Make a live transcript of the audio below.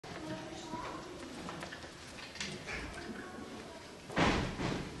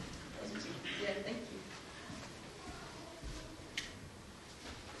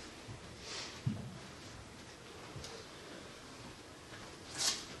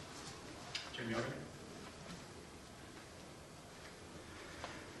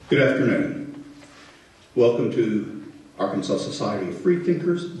Good afternoon. Welcome to Arkansas Society of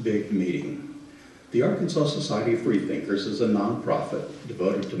Freethinkers Big Meeting. The Arkansas Society of Freethinkers is a nonprofit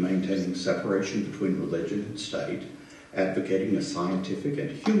devoted to maintaining separation between religion and state, advocating a scientific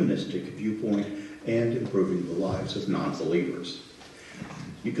and humanistic viewpoint, and improving the lives of non-believers.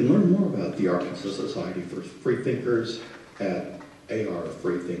 You can learn more about the Arkansas Society for Freethinkers at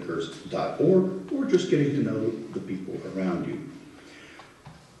arfreethinkers.org, or just getting to know the people around you.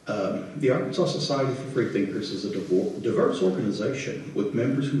 The Arkansas Society for Freethinkers is a diverse organization with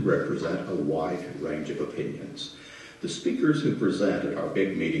members who represent a wide range of opinions. The speakers who present at our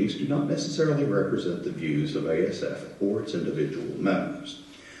big meetings do not necessarily represent the views of ASF or its individual members.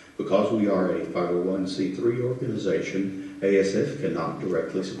 Because we are a 501c3 organization, ASF cannot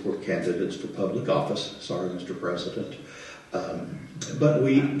directly support candidates for public office. Sorry, Mr. President. But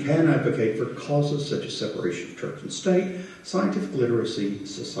we can advocate for causes such as separation of church and state, scientific literacy,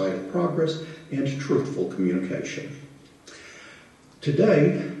 societal progress, and truthful communication.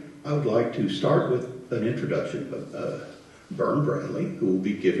 Today, I would like to start with an introduction of Vern Bradley, who will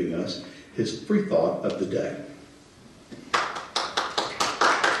be giving us his free thought of the day.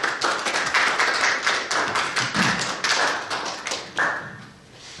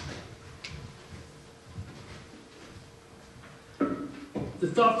 The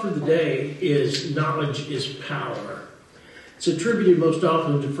thought for the day is knowledge is power. It's attributed most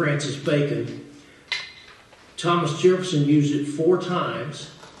often to Francis Bacon. Thomas Jefferson used it 4 times.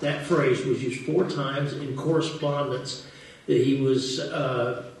 That phrase was used 4 times in correspondence that he was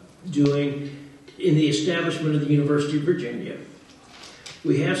doing in the establishment of the University of Virginia.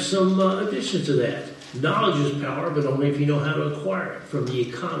 We have some additions to that. Knowledge is power, but only if you know how to acquire it, from The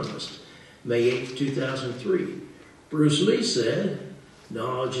Economist, May 8, 2003. Bruce Lee said,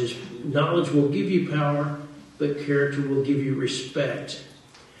 knowledge will give you power, but character will give you respect.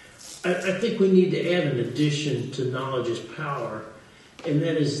 I think we need to add an addition to knowledge is power, and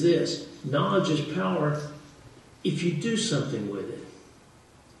that is this. Knowledge is power if you do something with it.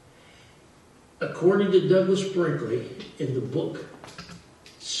 According to Douglas Brinkley, in the book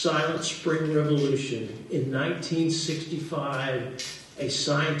Silent Spring Revolution, in 1965, a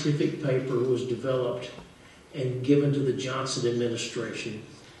scientific paper was developed and given to the Johnson administration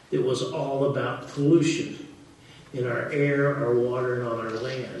that was all about pollution in our air, our water, and on our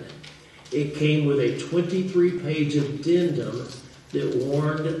land. It came with a 23-page addendum that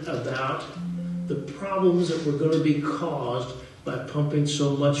warned about the problems that were going to be caused by pumping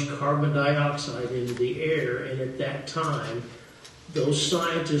so much carbon dioxide into the air, and at that time, those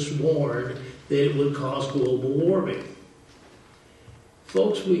scientists warned that it would cause global warming.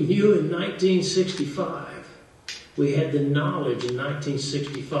 Folks, we knew in 1965, we had the knowledge in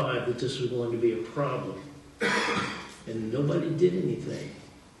 1965 that this was going to be a problem, and nobody did anything.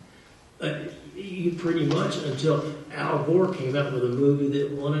 You pretty much, until Al Gore came out with a movie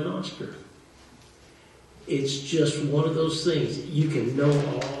that won an Oscar. It's just one of those things. You can know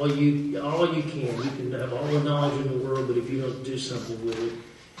all you can. You can have all the knowledge in the world, but if you don't do something with it,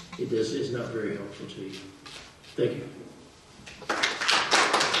 it's not very helpful to you. Thank you.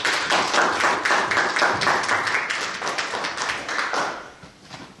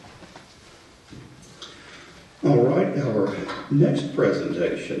 All right, our next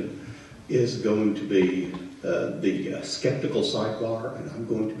presentation is going to be the skeptical sidebar, and I'm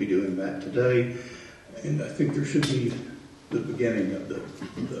going to be doing that today. And I think there should be the beginning of the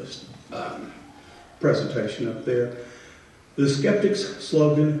presentation up there. The skeptic's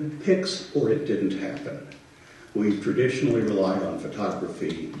slogan, "Pics or it didn't happen." We've traditionally relied on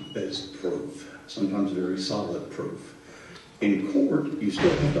photography as proof, sometimes very solid proof. In court, you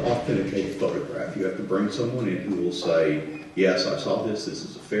still have to authenticate a photograph. You have to bring someone in who will say, yes, I saw this. This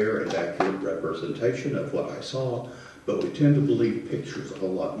is a fair and accurate representation of what I saw. But we tend to believe pictures a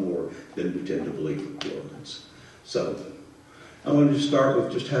whole lot more than we tend to believe words. So I wanted to start with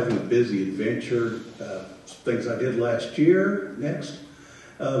just having a busy adventure. Things I did last year. Next.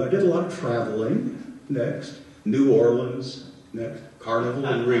 I did a lot of traveling. Next. New Orleans. Next. Carnival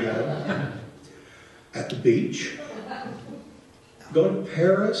in Rio. At the beach. Going to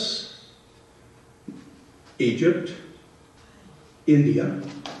Paris, Egypt, India,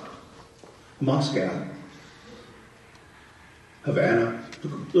 Moscow, Havana,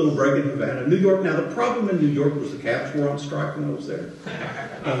 took a little break in Havana, New York. Now, the problem in New York was the cabs were on strike when I was there.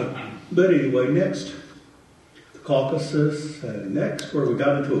 But anyway, next, the Caucasus, next, where we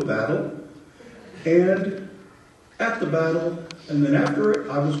got into a battle. And at the battle, and then after it,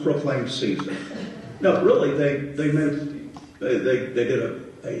 I was proclaimed Caesar. No, really, they made They did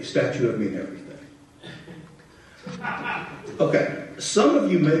a statue of me and everything. Okay, some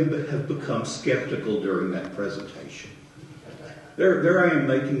of you may have become skeptical during that presentation. There I am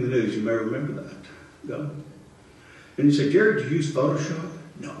making the news. You may remember that. Go. And you say, Jared, did you use Photoshop?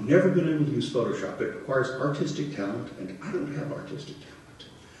 No, never been able to use Photoshop. It requires artistic talent, and I don't have artistic talent.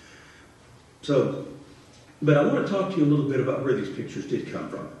 So, but I want to talk to you a little bit about where these pictures did come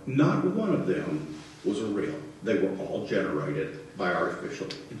from. Not one of them was real. They were all generated by artificial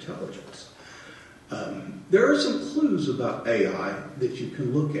intelligence. There are some clues about AI that you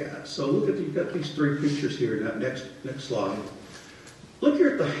can look at. So look at, you've got these three pictures here. Now, next slide. Look here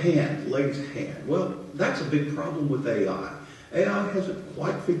at the hand, lady's hand. Well, that's a big problem with AI. AI hasn't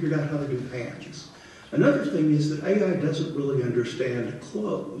quite figured out how to do hands. Another thing is that AI doesn't really understand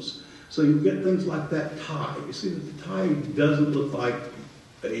clothes. So you get things like that tie. You see that the tie doesn't look like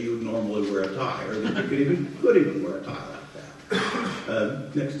you would normally wear a tie, or that you could even wear a tie like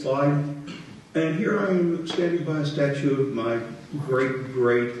that. Next slide. And here I am standing by a statue of my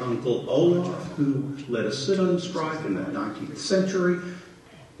great-great-uncle Olaf, who led a sit-on strike in the 19th century.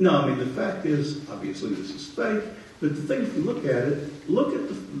 No, I mean, the fact is, obviously this is fake, but the thing, if you look at it, look at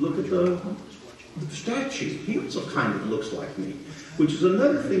the statue. He also kind of looks like me, which is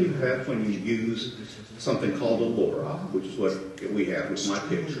another thing you have when you use something called a LoRa, which is what we have with my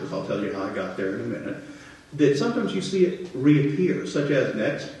pictures. I'll tell you how I got there in a minute. That sometimes you see it reappear, such as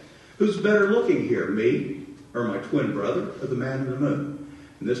next. Who's better looking here, me or my twin brother or the man in the moon?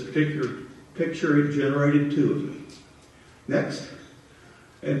 In this particular picture, it generated two of me. Next.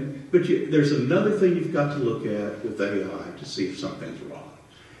 But there's another thing you've got to look at with AI to see if something's wrong.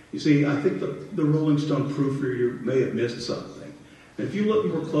 You see, I think the Rolling Stone proofreader may have missed something. And if you look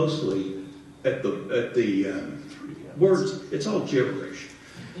more closely at the words, it's all gibberish.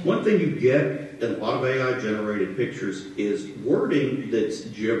 One thing you get in a lot of AI-generated pictures is wording that's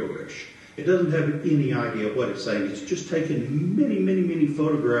gibberish. It doesn't have any idea what it's saying. It's just taken many, many, many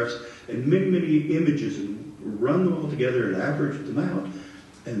photographs and many, many images and run them all together and averaged them out.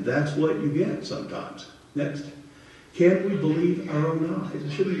 And that's what you get sometimes. Next. Can we believe our own eyes? I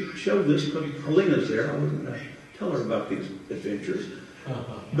shouldn't show this because Helena's there. I wasn't going to tell her about these adventures.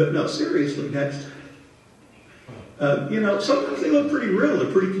 But no, seriously, next. Sometimes they look pretty real.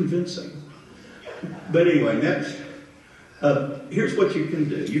 They're pretty convincing. But anyway, next. Here's what you can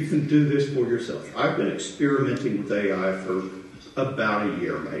do. You can do this for yourself. I've been experimenting with AI for about a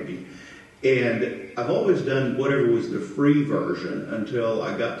year, maybe. And I've always done whatever was the free version until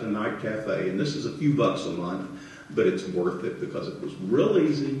I got to Night Cafe. And this is a few bucks a month, but it's worth it because it was real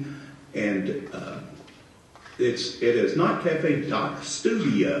easy. And it is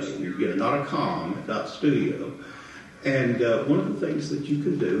nightcafe.studio, not a com, .studio. And one of the things that you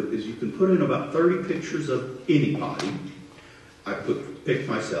can do is you can put in about 30 pictures of anybody. I picked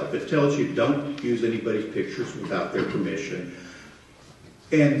myself. It tells you don't use anybody's pictures without their permission.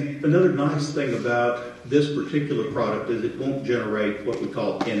 And another nice thing about this particular product is it won't generate what we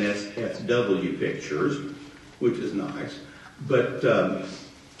call NSFW pictures, which is nice. But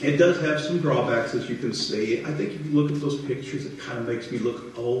it does have some drawbacks, as you can see. I think if you look at those pictures, it kind of makes me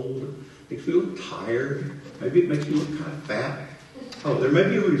look old. Makes me look tired. Maybe it makes me look kind of fat. Oh, there may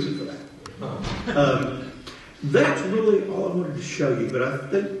be a reason for that. That's really all I wanted to show you, but I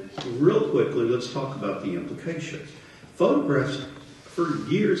think real quickly, let's talk about the implications. Photographs for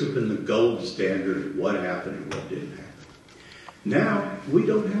years have been the gold standard of what happened and what didn't happen. Now, we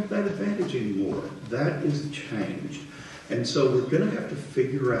don't have that advantage anymore. That is changed. And so we're going to have to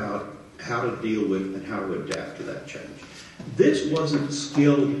figure out how to deal with and how to adapt to that change. This wasn't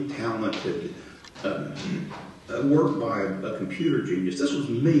skilled, talented work by a computer genius. This was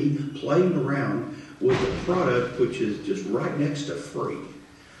me playing around with a product which is just right next to free.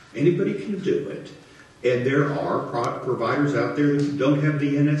 Anybody can do it. And there are providers out there that don't have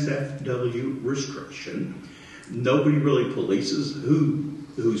the NSFW restriction. Nobody really polices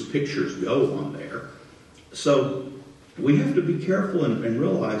whose pictures go on there. So we have to be careful and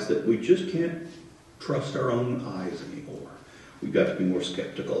realize that we just can't trust our own eyes anymore. We've got to be more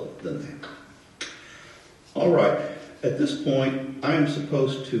skeptical than that. All right. At this point, I am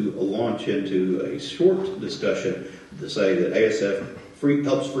supposed to launch into a short discussion to say that ASF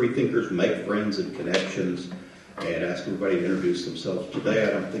helps free thinkers make friends and connections and ask everybody to introduce themselves. Today, I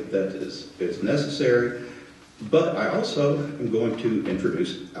don't think that is necessary, but I also am going to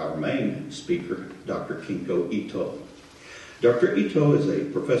introduce our main speaker, Dr. Kinko Ito. Dr. Ito is a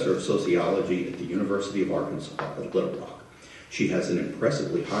professor of sociology at the University of Arkansas at Little Rock. She has an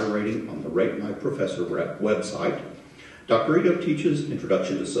impressively high rating on the Rate My Professor website. Dr. Ito teaches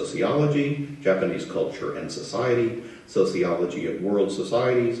Introduction to Sociology, Japanese Culture and Society, Sociology of World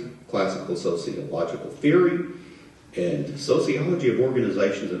Societies, Classical Sociological Theory, and Sociology of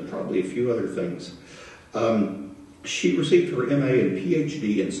Organizations, and probably a few other things. She received her MA and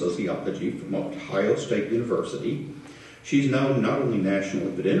PhD in Sociology from Ohio State University. She's known not only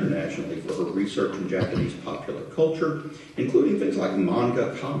nationally but internationally for her research in Japanese popular culture, including things like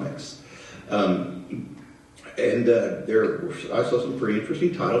manga comics. I saw some pretty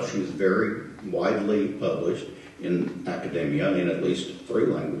interesting titles. She's very widely published in academia in at least 3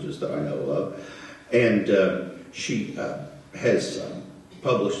 languages that I know of. And she has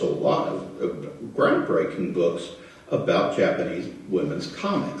published a lot of groundbreaking books about Japanese women's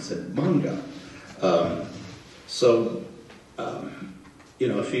comics and manga.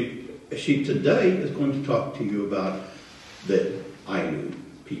 She today is going to talk to you about the Ainu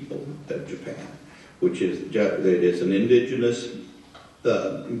people of Japan, which is an indigenous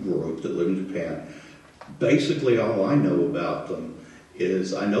group that live in Japan. Basically, all I know about them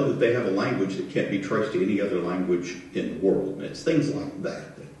is I know that they have a language that can't be traced to any other language in the world. And it's things like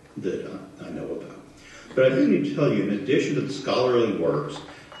that I know about. But I do need to tell you, in addition to the scholarly works,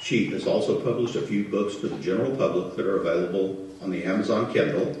 she has also published a few books to the general public that are available on the Amazon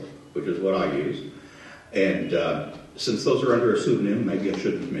Kindle, which is what I use. And since those are under a pseudonym, maybe I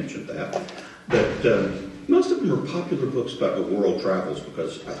shouldn't have mentioned that. But most of them are popular books about her world travels,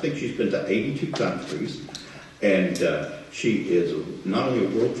 because I think she's been to 82 countries. And she is not only a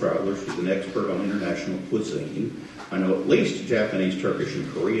world traveler, she's an expert on international cuisine. I know at least Japanese, Turkish, and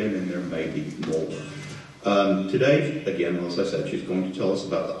Korean, and there may be more. Today, again, as I said, she's going to tell us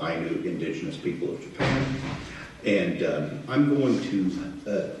about the Ainu indigenous people of Japan. And I'm going to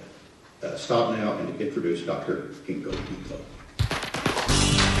stop now and introduce Dr. Kinko Ito.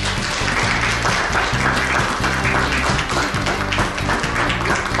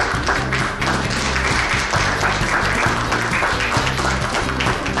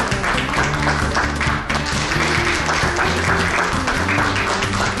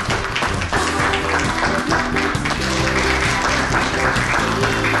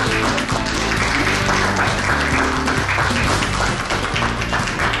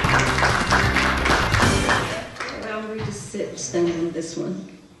 This one,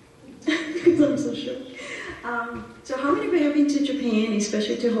 because I'm so sure. So how many of you have been to Japan,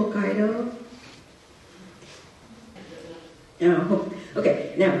 especially to Hokkaido?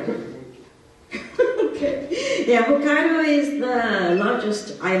 Okay, now, okay. Yeah, Hokkaido is the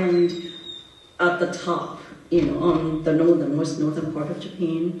largest island at the top, on the most northern part of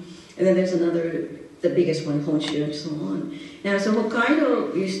Japan. And then there's another, the biggest one, Honshu, and so on. Now, so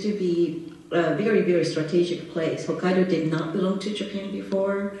Hokkaido used to be a very, very strategic place. Hokkaido did not belong to Japan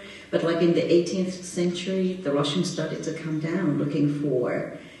before, but like in the 18th century, the Russians started to come down looking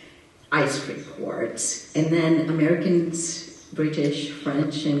for ice cream ports. And then Americans, British,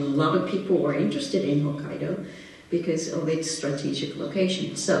 French, and a lot of people were interested in Hokkaido because of its strategic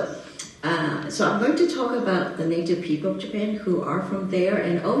location. So I'm going to talk about the native people of Japan who are from there,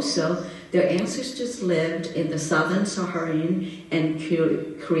 and also their ancestors lived in the southern Saharan and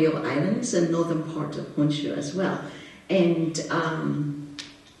Kuril Islands and northern part of Honshu as well. And,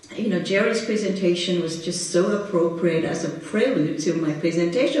 Jerry's presentation was just so appropriate as a prelude to my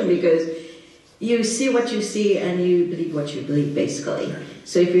presentation, because you see what you see and you believe what you believe, basically.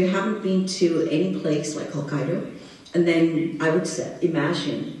 So if you haven't been to any place like Hokkaido, and then I would say,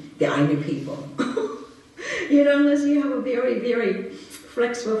 imagine the Ainu people. Unless you have a very, very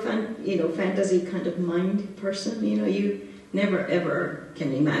flexible, fantasy kind of mind person, you never ever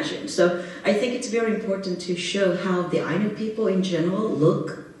can imagine. So I think it's very important to show how the Ainu people in general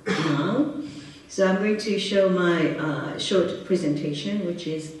look now. So I'm going to show my short presentation, which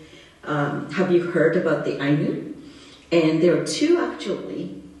is, have you heard about the Ainu? And there are 2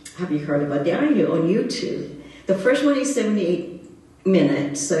 actually, have you heard about the Ainu on YouTube? The first one is 78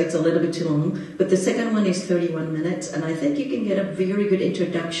 minutes, so it's a little bit too long, but the second one is 31 minutes, and I think you can get a very good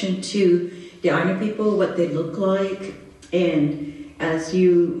introduction to the Ainu people, what they look like, and as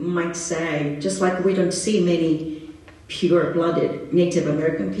you might say, just like we don't see many pure-blooded Native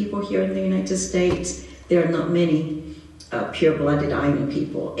American people here in the United States, there are not many pure-blooded Ainu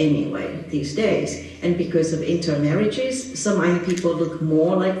people anyway these days, and because of intermarriages, some Ainu people look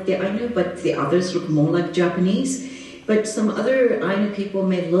more like the Ainu, but the others look more like Japanese. But some other Ainu people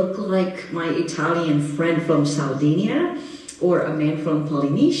may look like my Italian friend from Sardinia or a man from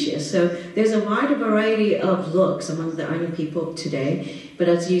Polynesia. So there's a wide variety of looks among the Ainu people today. But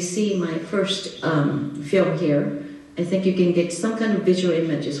as you see my first film here, I think you can get some kind of visual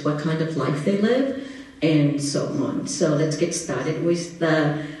images, what kind of life they live. and so on. So let's get started with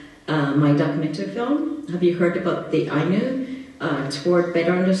my documentary film. Have you heard about the Ainu toward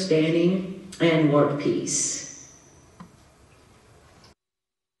better understanding and world peace?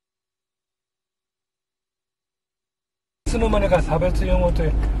 いつの間にか差別用語と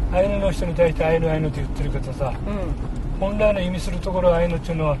アイヌの人に対してアイヌアイヌって言ってるけどさ、本来の意味するところアイヌっ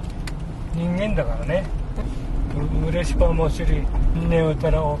ていうのは人間だからね。うれしぱもしりねうた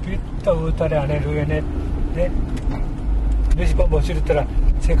らおぴったうたれあねるえねね。うれしぱもしりったら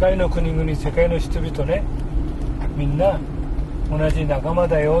世界の国々世界の人々ね、みんな同じ仲間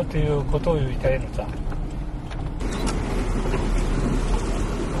だよということを言いたいのさ。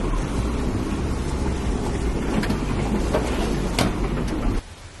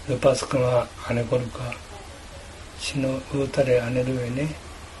パスクがアネコルカ血のうたれアネルエね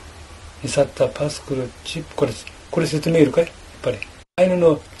にさったパスクルチップこれ説明いるかい？やっぱりアイヌ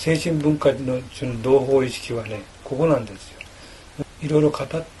の精神文化の同胞意識はねここなんですよ。いろいろ語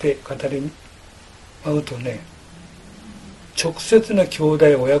り合うとね直接な兄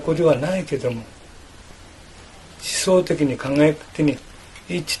弟親子ではないけども思想的に考え的に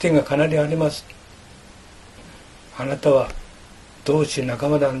一致点がかなりあります。あなたは同志仲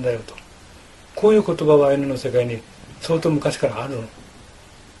間なんだよと、こういう言葉はアイヌの世界に相当昔からあるの。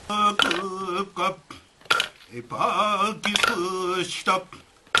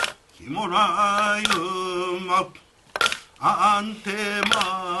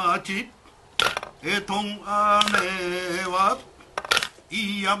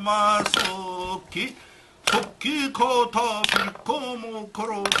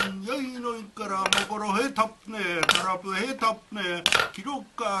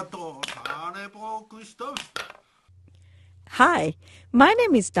Hi, my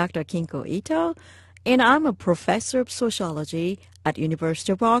name is Dr. Kinko Ito, and I'm a professor of sociology at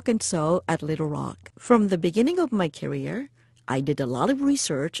University of Arkansas at Little Rock. From the beginning of my career, I did a lot of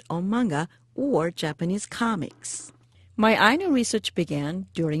research on manga or Japanese comics. My Ainu research began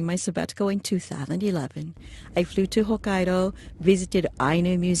during my sabbatical in 2011. I flew to Hokkaido, visited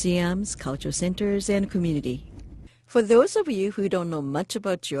Ainu museums, cultural centers, and community. For those of you who don't know much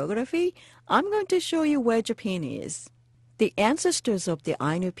about geography, I'm going to show you where Japan is. The ancestors of the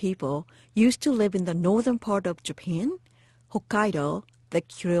Ainu people used to live in the northern part of Japan, Hokkaido, the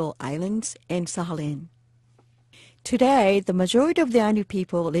Kuril Islands, and Sakhalin. Today, the majority of the Ainu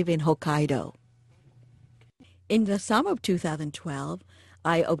people live in Hokkaido. In the summer of 2012,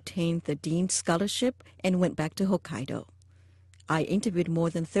 I obtained the Dean's Scholarship and went back to Hokkaido. I interviewed more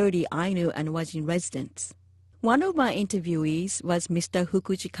than 30 Ainu and Wajin residents. One of my interviewees was Mr.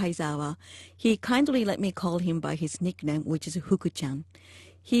 Fukuji Kaizawa. He kindly let me call him by his nickname, which is Fuku-chan.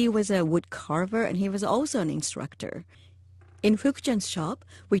 He was a wood carver and he was also an instructor. In Fuku-chan's shop,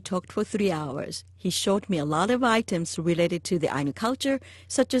 we talked for 3 hours. He showed me a lot of items related to the Ainu culture,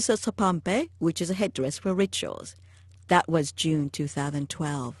 such as a sapampe, which is a headdress for rituals. That was June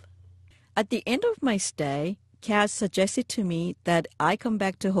 2012. At the end of my stay, Kaz suggested to me that I come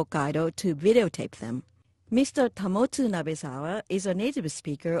back to Hokkaido to videotape them. Mr. Tamotsu Nabesawa is a native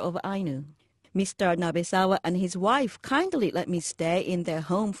speaker of Ainu. Mr. Nabesawa and his wife kindly let me stay in their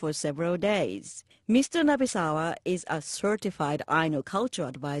home for several days. Mr. Nabesawa is a certified Ainu culture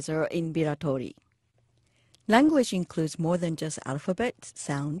advisor in Biratori. Language includes more than just alphabet,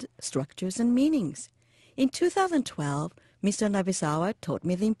 sound, structures, and meanings. In 2012, Mr. Nabesawa taught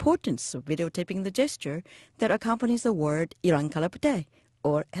me the importance of videotaping the gesture that accompanies the word irankalapte,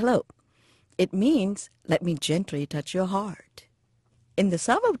 or hello. It means, let me gently touch your heart. In the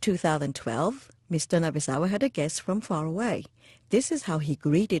summer of 2012, Mr. Nabesawa had a guest from far away. This is how he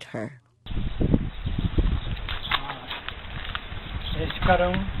greeted her.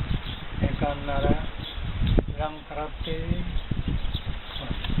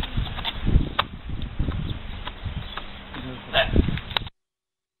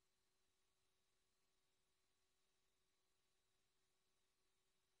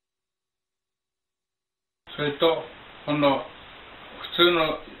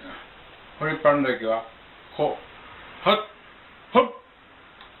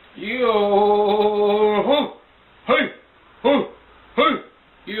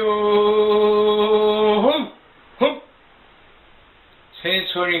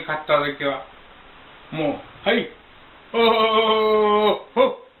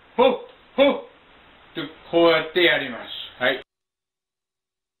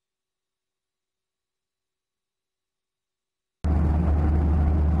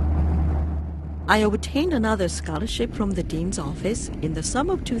 I obtained another scholarship from the Dean's office in the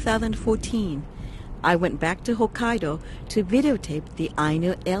summer of 2014. I went back to Hokkaido to videotape the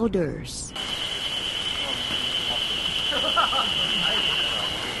Ainu elders.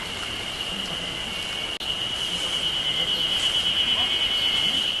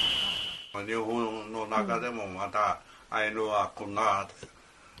 日本の中でもまだアイヌはこんな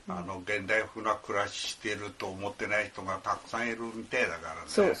現代風な暮らししていると思ってない人がたくさんいるみたいだから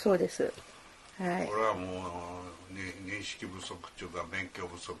ね。そうです。はい。これはもう認識不足っていうか勉強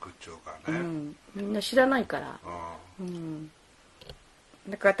不足っていうかね。みんな知らないから。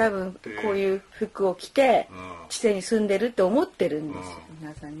だから多分こういう服を着て地底に住んでるって思ってるんですよ、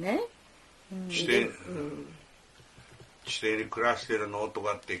皆さんね。地底に暮らしてるのと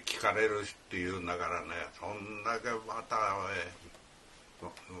かって聞かれるっていうんだからね、そんだけまた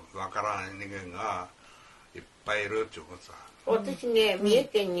わからない人間がいっぱいいるっていうことさ。私ね、三重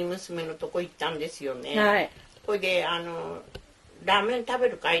県に娘のとこ行ったんですよね。はい。それでラーメン食べ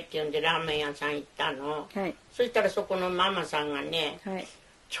るかいって言うんでラーメン屋さん行ったの。はい。そしたらそこのママさんがね、はい、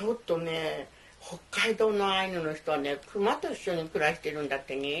ちょっとね、北海道のアイヌの人はね、熊と一緒に暮らしてるんだっ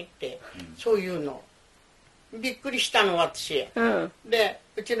てねって、そういうの。びっくりしたの私。で、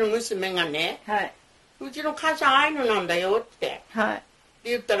うちの娘がね、はい、うちの母さんアイヌなんだよって。はい。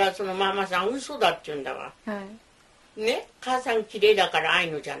言ったらそのママさん嘘だって言うんだわ。はい。ね、母さん綺麗だからア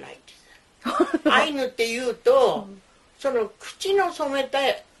イヌじゃないって。アイヌって言うと、その口の染めた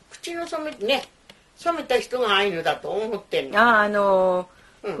人がアイヌだと思ってんの。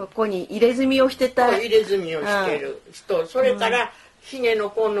ここに入れ墨をしてた。入れ墨をしてる人、それからひげの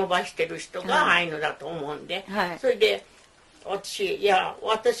こう伸ばしてる人がアイヌだと思うんで、それで私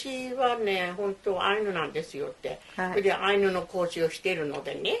はね本当アイヌなんですよって、それでアイヌの講師をしてるの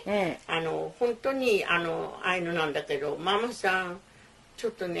でね、本当にアイヌなんだけどママさんちょ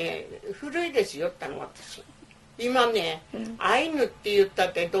っとね古いですよって私。今ね、アイヌって言った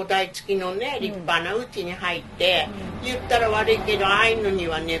って土台付きのね立派な家に入って、言ったら悪いけどアイヌに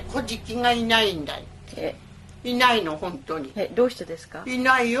はね小敷がいないんだよ。いないの本当に。どうしてですか？い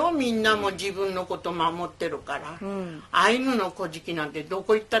ないよ、みんなも自分のこと守ってるから、アイヌの小敷なんてど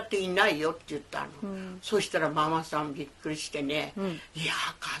こ行ったっていないよって言ったの、そしたらママさんびっくりしてね、いや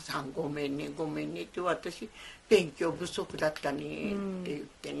母さんごめんねごめんねって私勉強不足だったねって言っ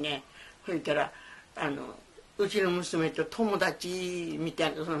てね、そしたらうちの娘と友達みた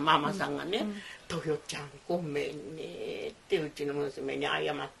いなそのママさんがね「トヨちゃんごめんね」ってうちの娘に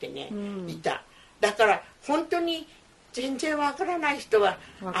謝ってね、いた。だから本当に全然わからない人は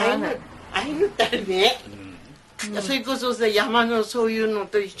アイヌったらね、それこそさ山のそういうの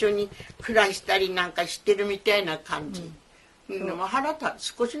と一緒に暮らしたりなんかしてるみたいな感じ。でも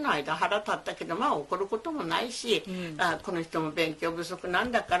少しの間腹立ったけどまあ怒ることもないし、この人も勉強不足な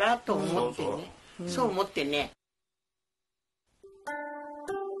んだからと思ってね、そう思ってね。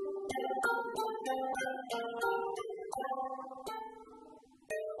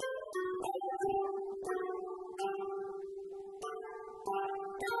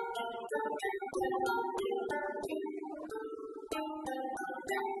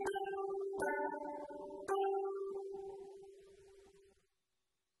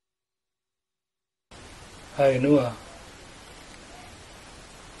アイヌは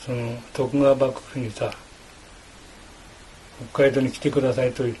その徳川幕府にさ北海道に来てくださ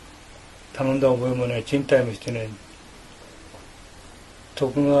いと頼んだ覚えもない賃貸もしてない。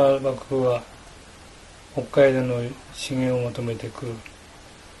徳川幕府は北海道の資源を求めてくる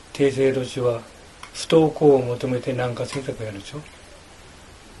帝政ロシは不登校を求めて南下政策をやるでしょ。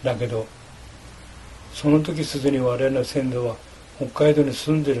だけどその時すでに我々の先祖は北海道に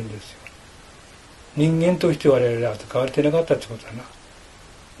住んでるんですよ。人間として我々は扱われてなかったってことだな。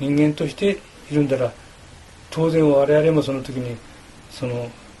人間としているんだら当然我々もその時にその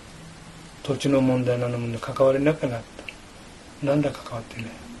土地の問題なのに関われなくなった。なんだ関わって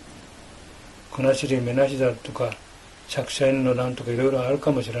ね。国後目無しだとか釈迦院の乱とかいろいろある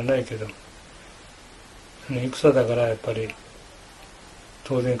かもしれないけど、その戦だからやっぱり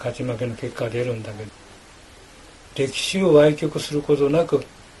当然勝ち負けの結果が出るんだけど、歴史を歪曲することなく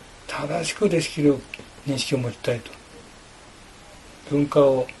正しく歴史の認識を持ちたいと、文化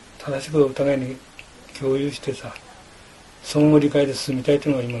を正しくお互いに共有してさ、相互理解で進みたいと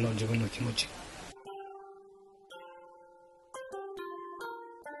いうのが今の自分の気持ち。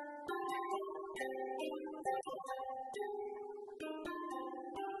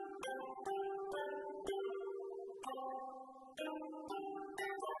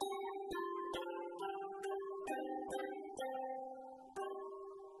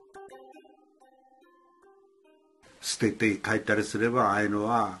捨てて帰ったりすればああいうの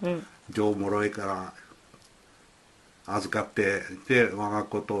は情もろいから預かってで我が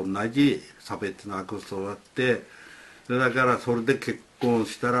子と同じ差別なく育ってだからそれで結婚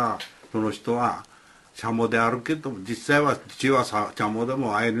したらその人はチャモであるけど実際は父はチャモで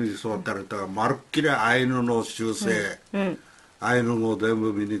もアイヌに育ったりとかまるっきりアイヌの習性、アイヌ語を全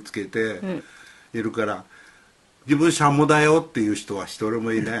部身につけているから、自分シャモだよっていう人は一人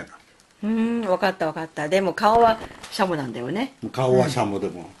もいないの。分かった分かった。でも顔はシャモなんだよね。顔はシャモで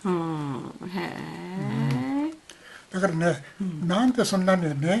も。へえ。だからね、なんでそんな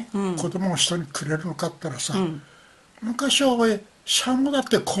にね、子供を人にくれるのかって言ったらさ、昔はシャモだっ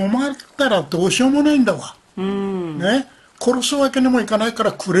て困ったらどうしようもないんだわ。ね、殺すわけにもいかないか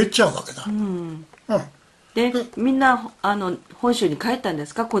らくれちゃうわけだ。で、みんな本州に帰ったんで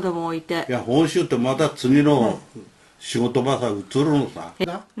すか、子供を置いて。いや、本州ってまた次の仕事場さ移るのさ。も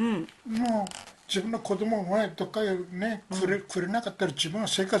う自分の子供をどっかへね、くれなかったら自分は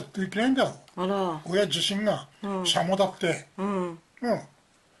生活できないんだよ。親自身がシャモだって。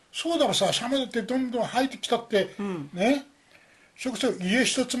そうだからさ、シャモだってどんどん生えてきたって、ね、それこそ家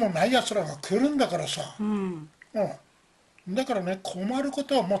一つもないやつらが来るんだからさ。だからね、困るこ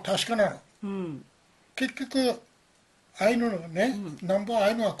とはもう確かなの。結局アイヌのね、なんぼア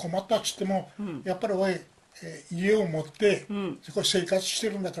イヌが困ったっつっても、やっぱり家を持って、そこ生活して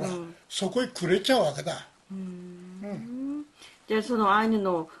るんだから、そこへくれちゃうわけだ。じゃあそのアイヌ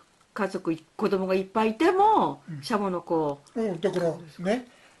の家族、子供がいっぱいいても、シャモの子、だからね、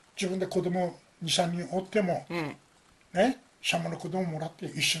自分で子供2、3人おっても、ね、シャモの子供もらって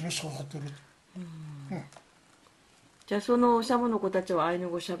一緒に育てる。じゃあそのシャモの子たちはアイヌ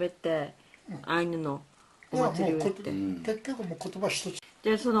語喋って、アイヌのお祭りをやって、結局もう言葉一つ。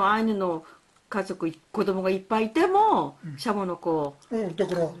でそのアイヌの家族、子供がいっぱいいても、シャモの子、だ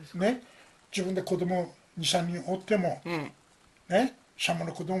からね、自分で子供2、3人おっても、ね、シャモ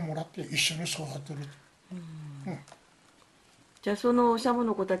の子供もらって一緒に育てる。じゃあそのシャモ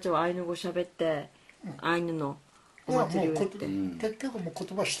の子たちはアイヌ語喋って、アイヌのお祭りをやって、結局もう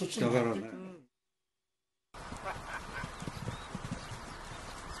言葉一つだからね。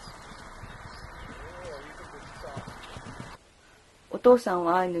お父さん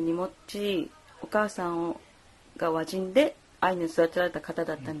はアイヌに持ち、お母さんが和人でアイヌに育てられた方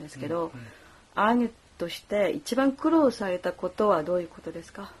だったんですけど、アイヌとして一番苦労されたことはどういうことで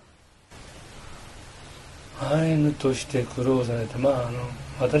すか？アイヌとして苦労されて、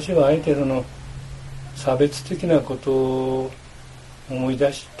私は相手との差別的なことを思い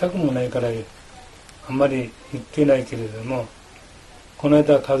出したくもないからあんまり言ってないけれども、この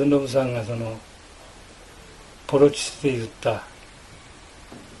間和信さんがポロチスで言った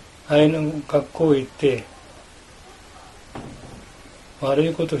アイヌ学校へ行って悪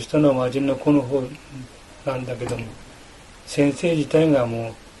いことしたのは和人の子の方なんだけども、先生自体が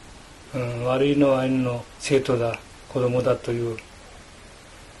もう、悪いのはアイヌの生徒だ、子供だという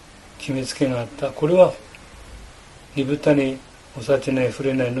決めつけがあった。これは煮豚にお酒ない、触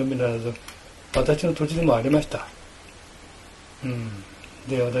れない、飲みなど私の土地でもありました。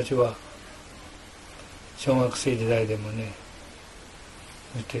で、私は小学生時代でもね、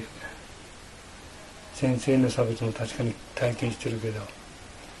見て先生の差別も確かに体験してるけど、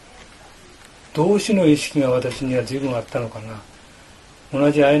同志の意識が私には随分あったのかな。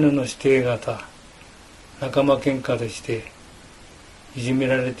同じアイヌの指定が仲間喧嘩でしていじめ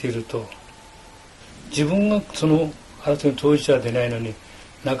られていると、自分がその争いの当事者でないのに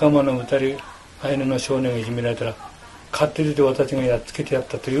仲間の2人アイヌの少年がいじめられたら勝手で私がやっつけてやっ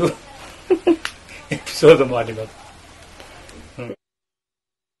たというエピソードもあります。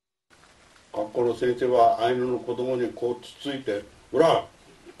学校の先生はアイヌの子供にこうつついて「ほら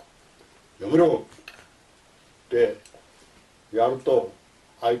やめろ!」ってやると、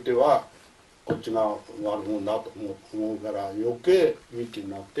相手はこっちが悪者だと思うから余計ミッチに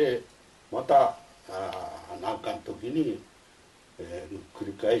なって、また何かの時に、繰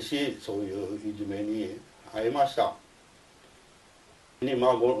り返しそういういじめに遭いました。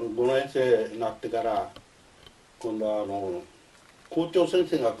5年生になってから今度は校長先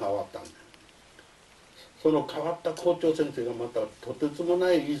生が変わったんです。その変わった校長先生がまたとてつも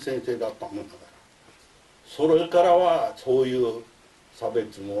ないいい先生だったもんだから、それからはそういう差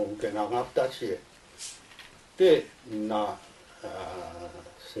別も受けなかったし、でみんな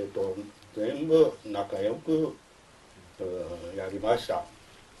生徒全部仲良くやりました。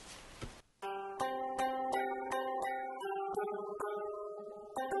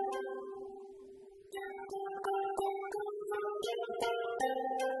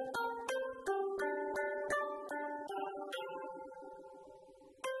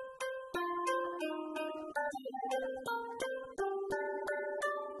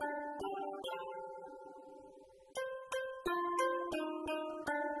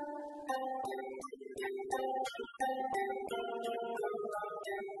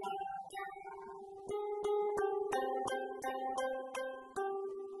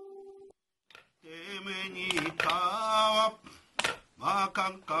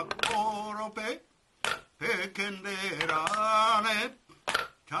 아칸카 꼬로페 베켄데라네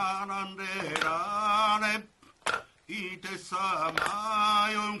자난데라네 이테사마용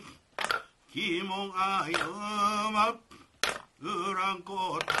기몽아요마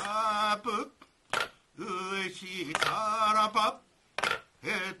으랑코타프 의시타라밥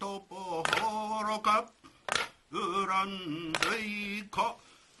해토포호로캅 으란데이커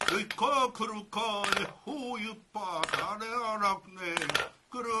의커 그루커 호유파 가레아락네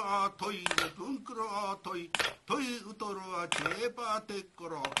그르아토이 그르아토이 토이 우토르아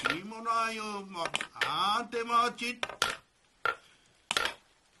제바테코로 기모나요마 안테마치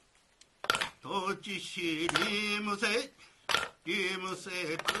도치시 리무세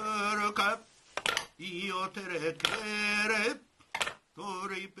리무세 그르캅 이오테레 케레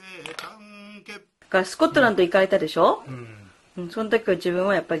도리페 당케 スコットランド行かれたでしょ、その時は自分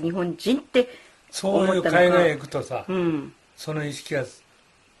はやっぱり日本人ってそういう海外へ行くとさ、その意識が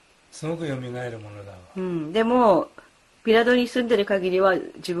すごく蘇るものだわ、でもピラドに住んでる限りは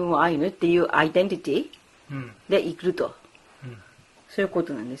自分はアイヌっていうアイデンティティで生きると、そういうこ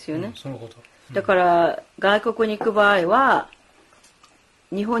となんですよね、そのこと、だから外国に行く場合は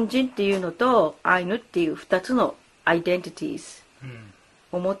日本人っていうのとアイヌっていう2つのアイデンティティー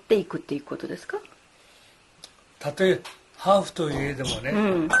を持っていくっていうことですか。たとえハーフといえどもね、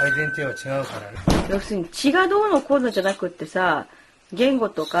アイデンティティは違うからね。要するに血がどうのこうのじゃなくってさ、言語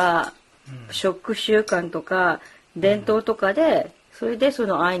とか、食習慣とか伝統とかで、それでそ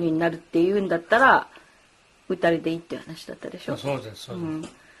のアイヌになるっていうんだったら二人でいいって話だったでしょ。そうですそうで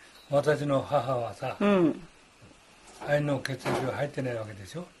す、私の母はさ、アイヌの血液は入ってないわけで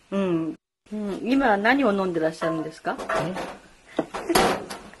しょ。今は何を飲んでらっしゃるんですか。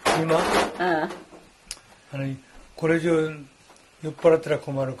今これ以上酔っ払ったら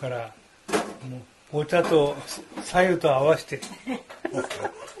困るから、もうお茶と白湯と合わせて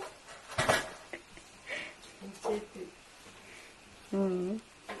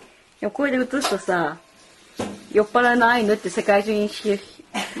これで映すとさ、酔っ払いのアイヌって世界中に広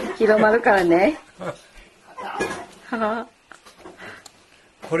まるからね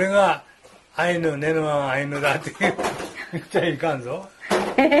これがアイヌ、根のままアイヌだって言っちゃいかんぞ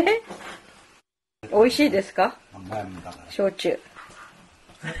美味しいですか。焼酎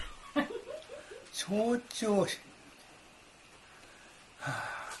焼酎を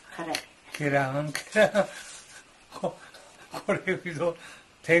辛い。ケランこれほど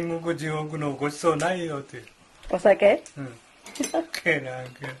天国地獄のごちそうないよってお酒、ケラン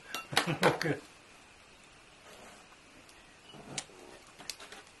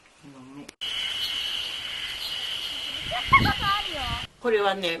これ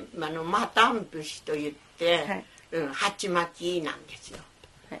はね、マタン節と言って、鉢巻きなんですよ。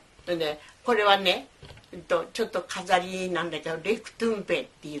でこれはね、ちょっと飾りなんだけど、レクトゥンペっ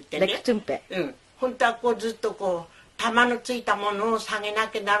て言ってね。レクトゥンペ。本当はこうずっとこう玉のついたものを下げな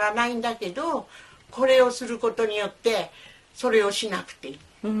きゃならないんだけど、これをすることによってそれをしなくていい。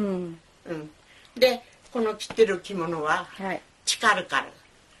でこの着てる着物は、チカルカル。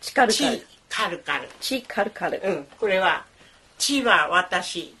チカルカル。チカルカル。チカルカル。これはチは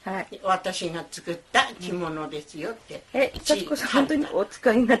私が作った着物ですよって。幸子さん本当にお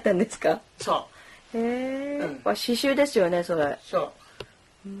使いになったんですか。そう。刺繍ですよねそれ。そ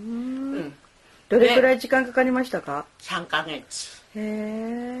う。どれくらい時間かかりましたか。3ヶ月。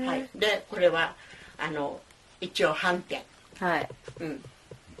はい。でこれは一応斑点。はい。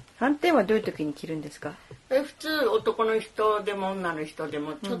斑点はどういう時に着るんですか。普通男の人でも女の人で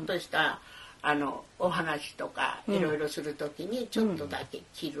もちょっとした、お話とかいろいろするときにちょっとだけ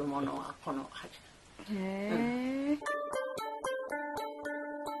着るものはこの羽。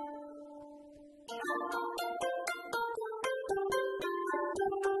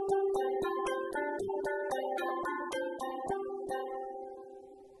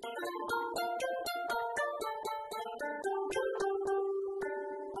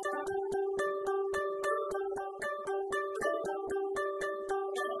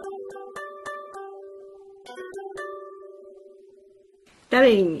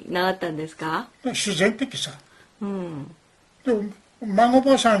誰に習ったんですか。自然的さ。でも孫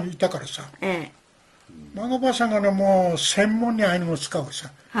ばあさんいたからさ。孫ばあさんがねもう専門にアイヌ語を使うさ。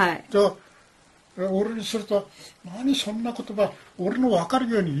で俺にすると何そんな言葉俺の分かる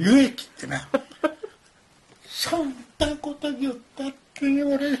ように言えきってな。そんなこと言ったって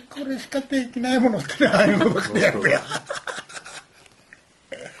俺これしかできないものってアイヌ語ばっかりやるや。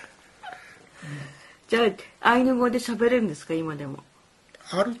じゃあアイヌ語で喋れるんですか今でも。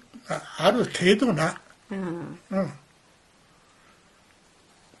ある程度な。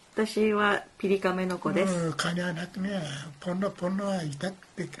私はピリカメの子です。カニはなくね、ポンノは痛く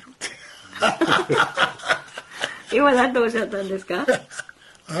てくるって。今何とおっしゃったんですか？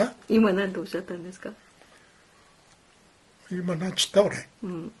あ？今何とおっしゃったんですか？今何つった俺。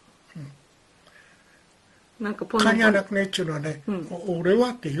なんかポンノカニはなくねっていうのはね、俺は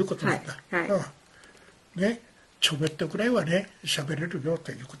っていうことなんだ。ね、ちょべっとくらいはね、喋れるよ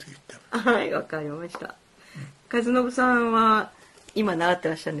ということ言った。はい、わかりました。和信さんは今習って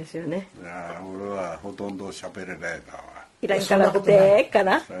らっしゃるんですよね。いや俺はほとんど喋れないな。イランからってか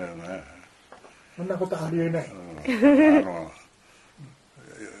な。そうよね。そんなことありえない。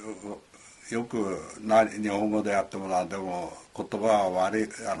よく日本語であっても何でも言葉は悪い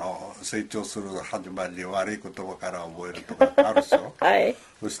成長する始まりに悪い言葉から覚えるとかあるでしょ。はい。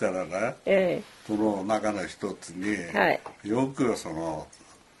そしたらね、その中の一つに、よく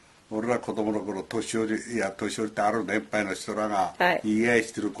俺ら子供の頃年寄りってある年配の人らが言い合い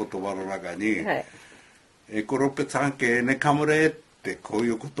してる言葉の中に「エコロペサンケネカムレ」ってこう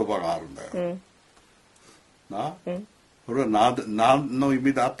いう言葉があるんだよ。な？これは何の意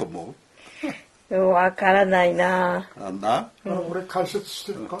味だと思う？わからないな。なんだ？俺解説し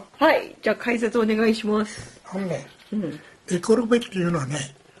てるか？はい、じゃあ解説お願いします。エコロペっていうのはね、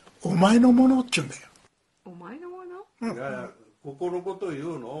お前のものって言うんだよ。お前のもの？いやここのこと言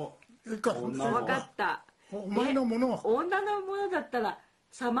うの。分かった。お前のものは女のものだったら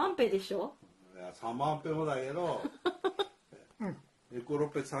サマンペでしょ。いやサマンペもだけどエコロ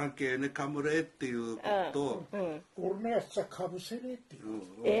ペサンケネカムレっていうこと、俺のやつはかぶせねえっていう。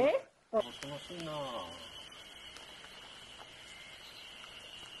楽しいな。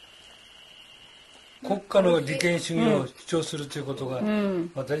国家の利権主義を主張するということが、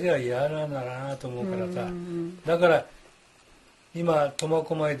私は嫌なんだなと思うからさ、だから今苫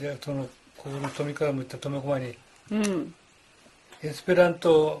小牧でここの富川も言った苫小牧に、エスペラン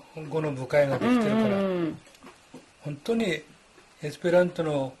ト語の部会ができてるから、本当にエスペラント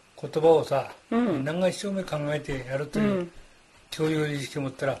の言葉をさ、みんなが一生懸命考えてやるという共有意識を持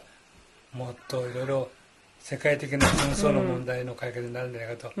ったら、もっといろいろ世界的な紛争の問題の解決になるんじゃ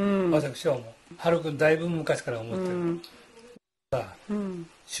ないかと、私は思う。だいぶ昔から思ってる。さ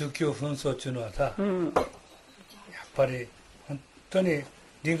宗教紛争っていうのはさ、やっぱり本当に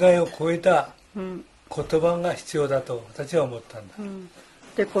利害を超えた言葉が必要だと私は思ったんだ。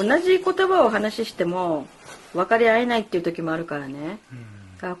で同じ言葉を話しても分かり合えないっていう時もあるからね。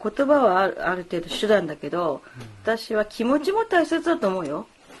言葉はある程度手段だけど、私は気持ちも大切だと思うよ。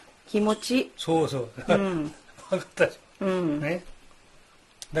気持ち。そうそう。分かったし。ね。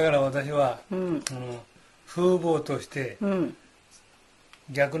だから私は、風貌として、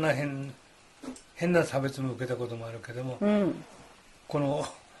逆な変な差別も受けたこともあるけども、この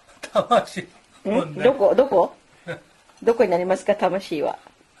魂問題。どこになりますか、魂は。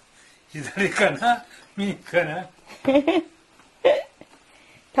左かな右かな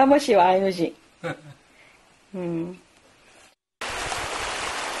魂はアイヌ人。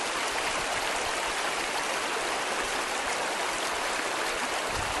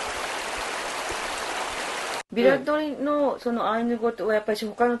ビラドリのそのアイヌ語はやっぱり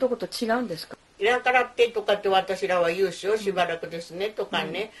他のとこと違うんですか？いらからってとかって私らは言うしよ、しばらくですねとか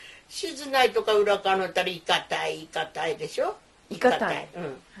ね、静内とか裏側のったらいかたいでしょ。いかたい。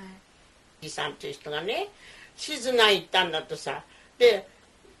じさんっていう人がね、静内行ったんだとさ、で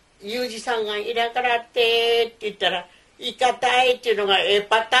ゆうじさんがいらからって言ったらいかたいっていうのがエ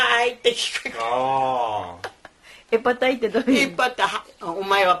パタイって聞く。エパタイってどういう？エパタイ、お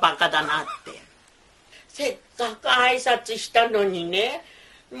前はバカだなって。せっかく挨拶したのにね、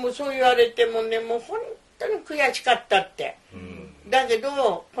もうそう言われてもね、もう本当に悔しかったって、だけ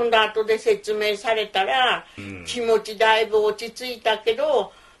ど今度後で説明されたら、気持ちだいぶ落ち着いたけ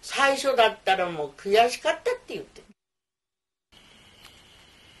ど最初だったらもう悔しかったって言って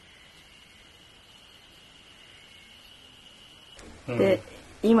で、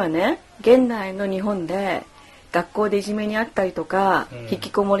今ね現代の日本で学校でいじめにあったりとか、引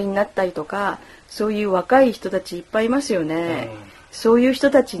きこもりになったりとか、そういう若い人たちいっぱいいますよね。そういう人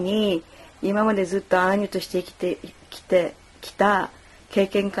たちに今までずっとアーニュとして生きてきた経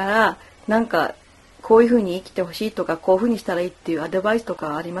験から、なんかこういうふうに生きてほしいとか、こういうふうにしたらいいっていうアドバイスと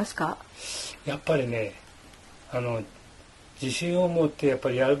かありますか？やっぱりね、自信を持ってやっ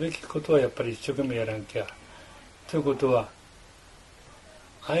ぱりやるべきことはやっぱり一生懸命やらなきゃ。ということは、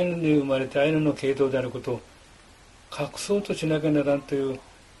アイヌに生まれてアイヌの系統であることを隠そうとしなきゃならんという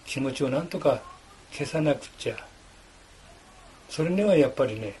気持ちをなんとか消さなくちゃ。それにはやっぱ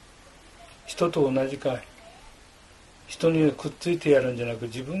りね、人と同じか、人にくっついてやるんじゃなく、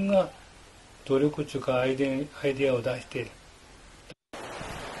自分が努力というかアイデアを出して、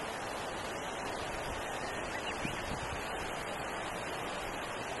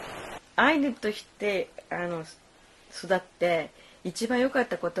アイヌとして育って一番良かっ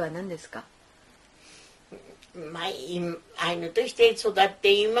たことは何ですか？まあ、アイヌとして育っ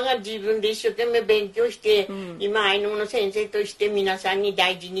て今が自分で一生懸命勉強して、今アイヌの先生として皆さんに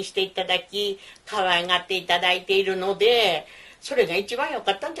大事にしていただき可愛がっていただいているので、それが一番良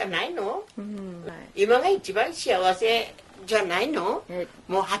かったんじゃないの、今が一番幸せじゃないの？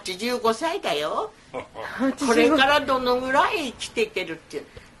もう85歳だよ。これからどのぐらい生きていけるっていう。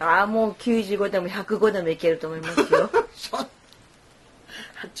もう95でも105でもいけると思いますよ。そう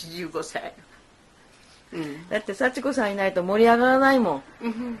85歳。だって幸子さんいないと盛り上がらないもん、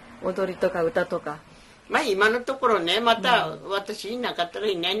踊りとか歌とか。まあ今のところね、また私いなかったら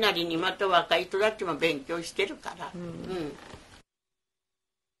いないなりにまた若い人たちも勉強してるから。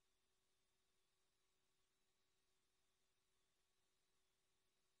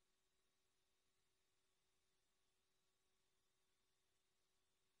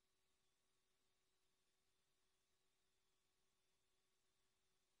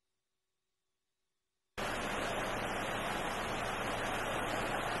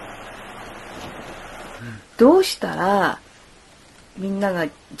どうしたらみんなが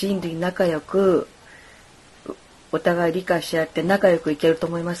人類仲良くお互い理解し合って仲良くいけると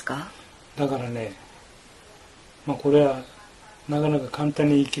思いますか？だからね、これはなかなか簡単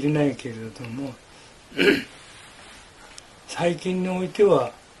に言い切れないけれども最近において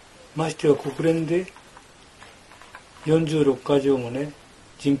はましては国連で46か条もね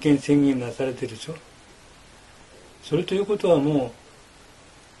人権宣言なされてるでしょ。それということはもう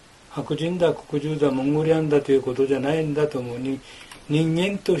白人だ黒人だモンゴリアンだということじゃないんだと思うに、人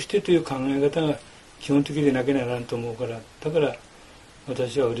間としてという考え方が基本的でなきゃならんと思うから、だから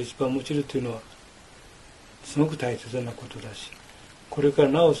私はウリスパムチルというのはすごく大切なことだし、これから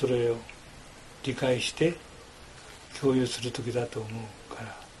なおそれを理解して共有する時だと思うか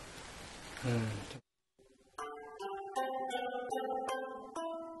ら、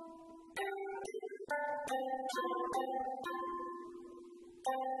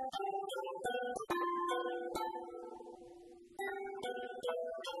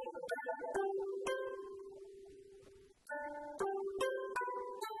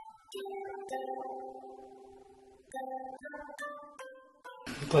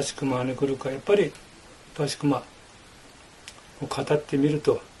パシクマに来るか、やっぱりパシクマを語ってみる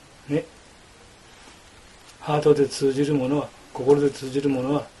とね、ハートで通じるものは、心で通じるも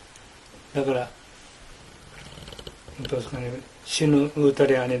のは、だからパシクマに死ぬうた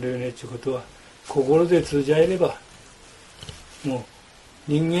りあねるよねということは、心で通じ合えればも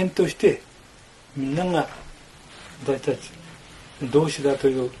う人間としてみんなが私たち同志だと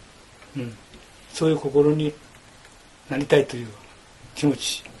いう、そういう心になりたいという気持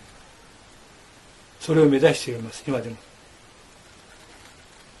ち、それを目指しています今でも。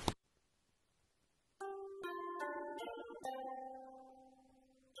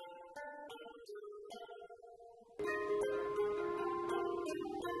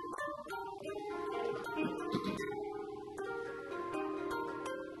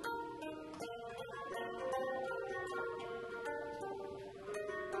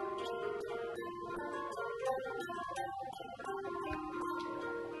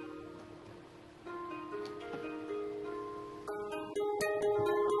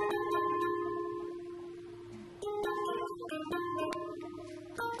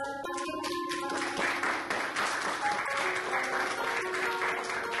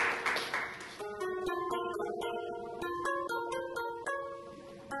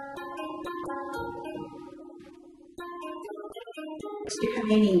Do you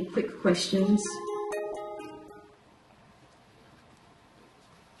have any quick questions?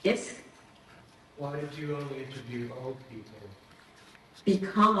 Yes? Why did you only interview old people?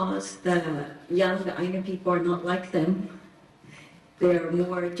 Because the young Ainu people are not like them. They're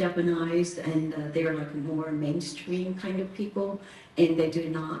more Japanized and they're like more mainstream kind of people, and they do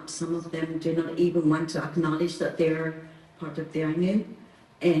not, some of them do not even want to acknowledge that they're part of the Ainu.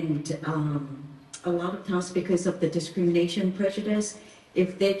 And a lot of times because of the discrimination prejudice,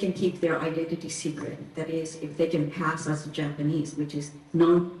 if they can keep their identity secret, that is, if they can pass as Japanese, which is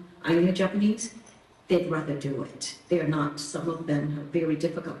non-Ainu Japanese, they'd rather do it. They're not, some of them have very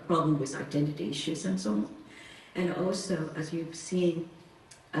difficult problem with identity issues and so on. And also, as you've seen,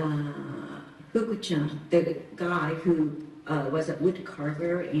 Fuku-chan, the guy who was a wood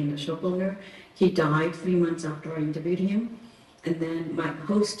carver and a shop owner, he died 3 months after I interviewed him. And then my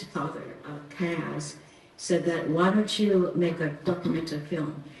host father, Kaz, said that, why don't you make a documentary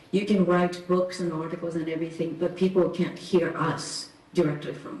film? You can write books and articles and everything, but people can't hear us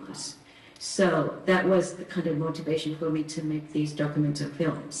directly from us. So that was the kind of motivation for me to make these documentary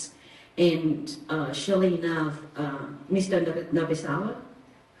films. And surely enough, Mr. Nabesawa,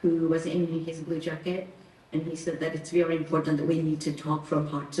 who was in his blue jacket, and he said that it's very important that we need to talk from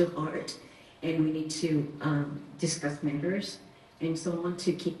heart to heart, and we need to discuss matters and so on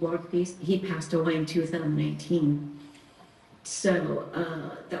to keep world peace. He passed away in 2019. So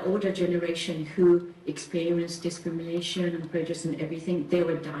the older generation who experienced discrimination and prejudice and everything, they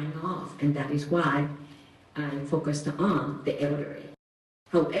were dying off, and that is why I focused on the elderly.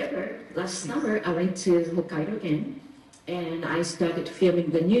 However, last summer I went to Hokkaido again, and I started filming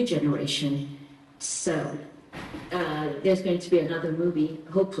the new generation. So there's going to be another movie,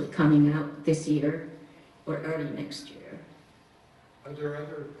 hopefully coming out this year or early next year. Are there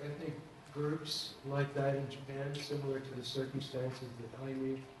other ethnic groups like that in Japan, similar to the circumstances that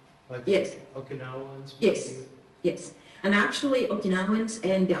Ainu, like Yes. Okinawans? Yes, yes. And actually, Okinawans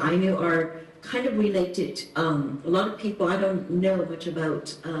and the Ainu are kind of related. A lot of people, I don't know much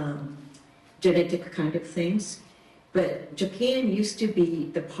about genetic kind of things, but Japan used to be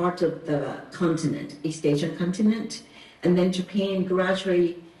the part of the continent, East Asian continent, and then Japan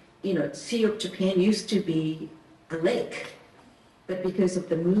gradually, Sea of Japan used to be a lake. But because of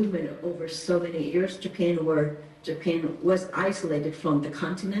the movement over so many years, Japan was isolated from the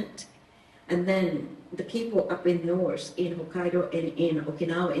continent. And then the people up in north, in Hokkaido and in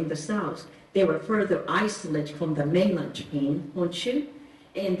Okinawa in the south, they were further isolated from the mainland Japan, Honshu.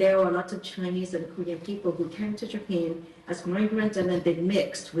 And there were lots of Chinese and Korean people who came to Japan as migrants, and then they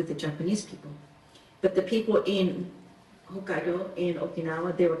mixed with the Japanese people. But the people in Hokkaido and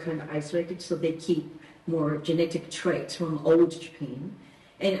Okinawa, they were kind of isolated, so they keep more genetic traits from old Japan.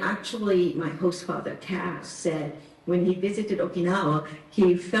 And actually, my host father, Cass, said when he visited Okinawa,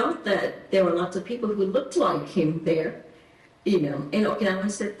 he felt that there were lots of people who looked like him there, And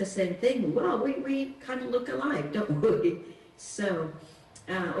Okinawans said the same thing. Well, we kind of look alike, don't we? So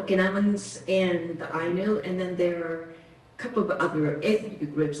Okinawans and the Ainu, and then there are a couple of other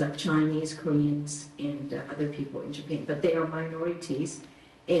ethnic groups like Chinese, Koreans, and other people in Japan, but they are minorities.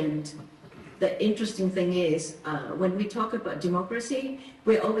 And the interesting thing is, when we talk about democracy,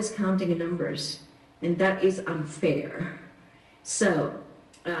 we're always counting numbers, and that is unfair. So,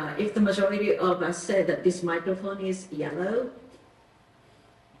 if the majority of us say that this microphone is yellow,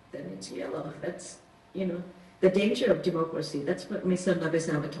 then it's yellow. That's, the danger of democracy. That's what Mr.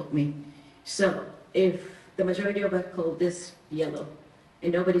 Nabesawa told me. So, if the majority of us call this yellow,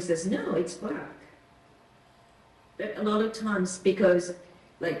 and nobody says, no, it's black. But a lot of times, because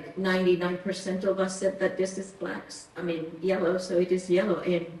like 99% of us said that this is yellow, so it is yellow.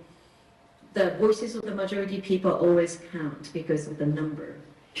 And the voices of the majority people always count because of the number.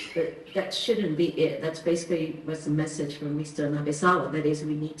 But that shouldn't be it. That's basically what's the message from Mr. Nabesawa. That is,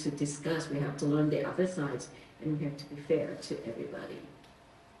 we need to discuss, we have to learn the other sides, and we have to be fair to everybody.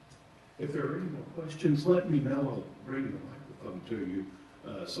 If there are any more questions, let me know. I'll bring the microphone to you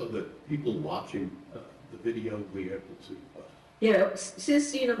so that people watching the video will be able to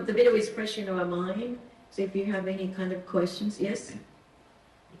since the video is fresh in our mind, so if you have any kind of questions, yes?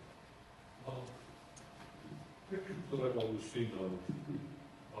 Pictures that I've always seen on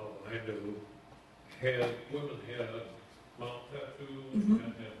Ainu women had mouth tattoos and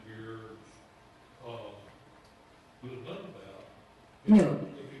had beards. There's none of that. No.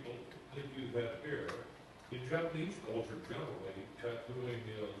 The people think you have hair. In Japanese culture, generally, tattooing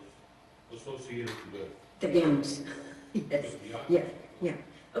is associated with the gowns. Yes. Yeah.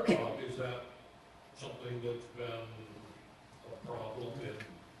 Okay. Is that something that's been a problem in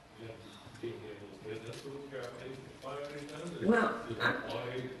being able to get into the Japanese society then? Well, is that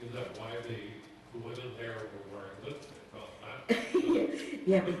why the women there were wearing lipstick?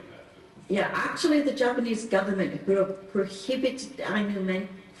 Yeah, actually the Japanese government prohibited Ainu men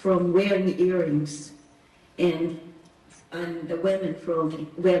from wearing earrings and the women from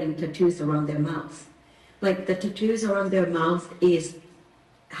wearing tattoos around their mouth. Like the tattoos around their mouth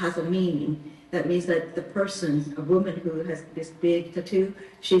has a meaning. That means that the person, a woman who has this big tattoo,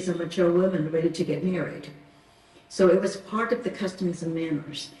 she's a mature woman ready to get married. So it was part of the customs and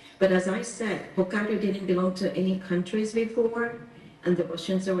manners. But as I said, Hokkaido didn't belong to any countries before, and the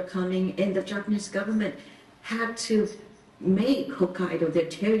Russians were coming, and the Japanese government had to make Hokkaido their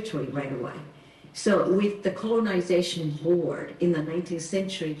territory right away. So with the colonization board in the 19th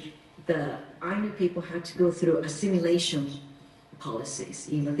century, the Ainu people had to go through assimilation policies.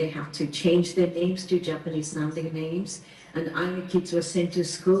 They have to change their names to Japanese-sounding names, and Ainu kids were sent to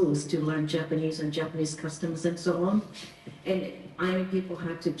schools to learn Japanese and Japanese customs and so on. And Ainu people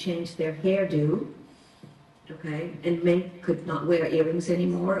had to change their hairdo, okay? And men could not wear earrings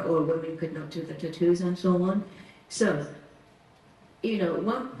anymore, or women could not do the tattoos and so on. So you know,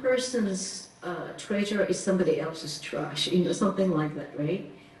 one person's treasure is somebody else's trash, you know, something like that,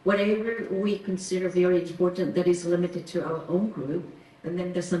 right? Whatever we consider very important that is limited to our own group, and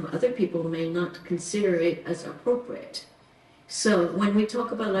then there's some other people who may not consider it as appropriate. So when we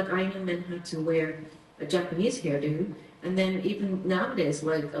talk about like Ainu men had to wear a Japanese hairdo, and then even nowadays,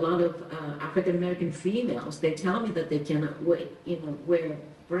 like a lot of African American females, they tell me that they cannot wear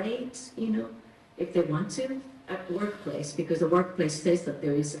braids, you know, if they want to at the workplace, because the workplace says that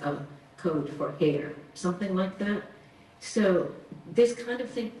there is a code for hair, something like that. So this kind of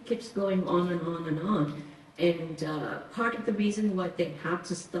thing keeps going on and on and on. And part of the reason why they have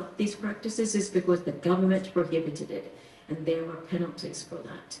to stop these practices is because the government prohibited it, and there are penalties for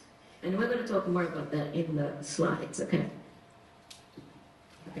that. And we're going to talk more about that in the slides, okay?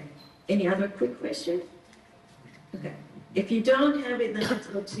 Okay. Any other quick questions? Okay. If you don't have it, then let's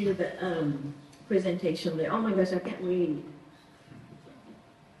go to the presentation there. Oh my gosh, I can't read.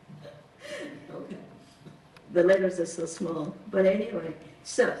 Okay. The letters are so small. But anyway,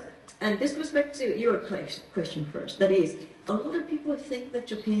 so, and this goes back to your question first. That is, a lot of people think that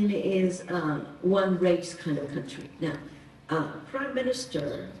Japan is one race kind of country. Now, Prime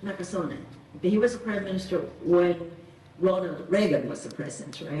Minister Nakasone, he was a prime minister when Ronald Reagan was the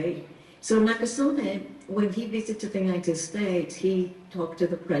president, right? So Nakasone, when he visited the United States, he talked to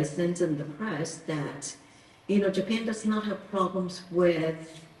the president and the press that, you know, Japan does not have problems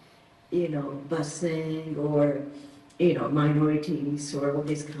with, you know, busing or, you know, minorities or all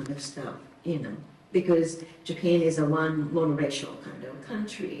this kind of stuff, you know, because Japan is a one monoracial kind of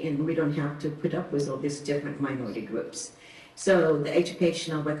country, and we don't have to put up with all these different minority groups. So the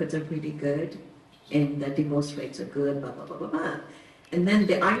educational records are pretty good, and the divorce rates are good, blah, blah, blah, blah, blah. And then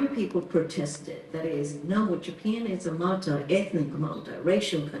the Ainu people protested. That is, no, Japan is a multi-ethnic,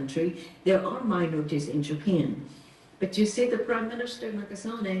 multi-racial country. There are minorities in Japan. But you see the Prime Minister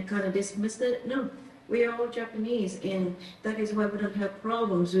Nakasone kind of dismissed it. No, we are all Japanese, and that is why we don't have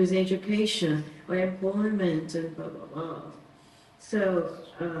problems with education or employment and blah, blah, blah. So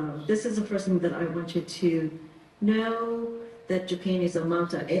this is the first thing that I want you to know, that Japan is a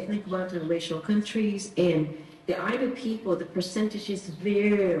multi-ethnic, multi-racial country, and the Ainu people, the percentage is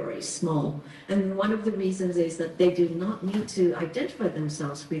very small. And one of the reasons is that they do not need to identify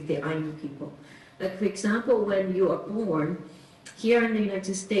themselves with the Ainu people. Like, for example, when you are born, here in the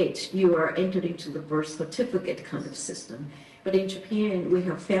United States, you are entered into the birth certificate kind of system. But in Japan, we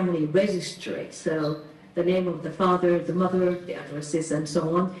have family registry. So the name of the father, the mother, the addresses, and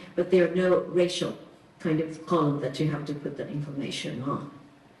so on. But there are no racial kind of column that you have to put that information on.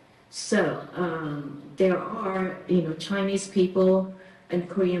 So there are, you know, Chinese people and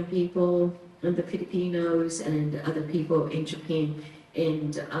Korean people and the Filipinos and other people in Japan,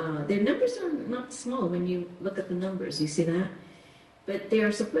 and their numbers are not small when you look at the numbers. You see that? But they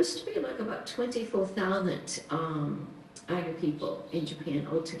are supposed to be like about 24,000 Ainu people in Japan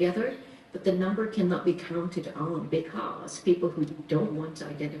altogether. But the number cannot be counted on because people who don't want to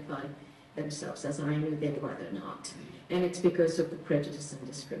identify themselves as Ainu, they'd rather not. And it's because of the prejudice and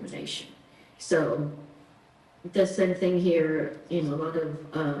discrimination. So the same thing here, you know, a lot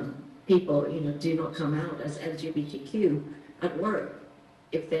of people, you know, do not come out as LGBTQ at work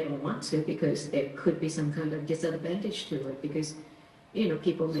if they don't want to, because there could be some kind of disadvantage to it, because, you know,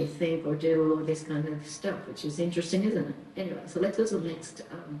 people may think or do all this kind of stuff, which is interesting, isn't it? Anyway, so let's go to the next.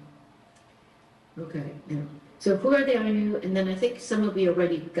 Okay, yeah. So who are the Ainu? And then I think some of you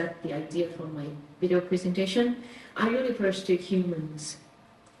already got the idea from my video presentation. Ainu refers to humans,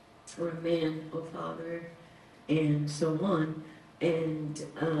 or a man, or father, and so on. And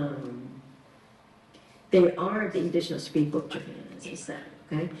they are the indigenous people of Japan, as I said,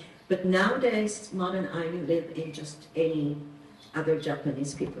 okay? But nowadays, modern Ainu live in just any other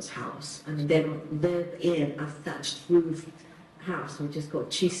Japanese people's house. I mean, they don't live in a thatched roof house, which is called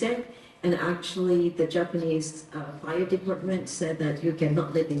chisei. And actually, the Japanese fire department said that you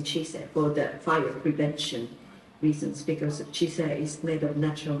cannot live in chisei for the fire prevention reasons, because chisei is made of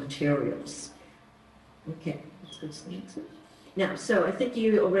natural materials. Okay, let's go to the next one. Now, so I think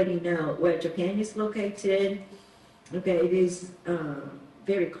you already know where Japan is located. Okay, it is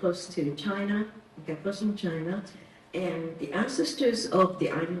very close to China. Okay, close to China. And the ancestors of the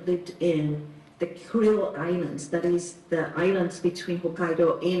Ainu lived in the Kuril Islands, that is the islands between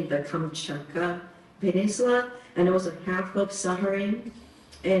Hokkaido and the Kamchatka Peninsula, and also half of Sakhalin.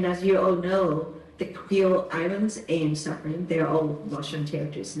 And as you all know, the Kuril Islands and Sakhalin, they're all Russian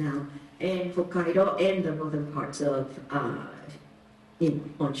territories now, and Hokkaido and the northern parts of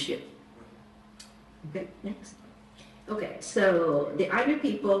Honshu. Okay, next. Okay, so the Ainu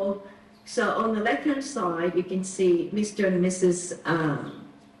people So on the left-hand side, you can see Mr. and Mrs.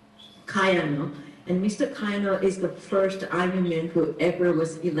 Kayano. And Mr. Kayano is the first Ainu man who ever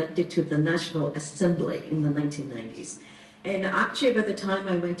was elected to the National Assembly in the 1990s. And actually, by the time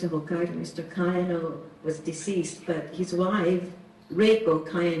I went to Hokkaido, Mr. Kayano was deceased, but his wife, Reiko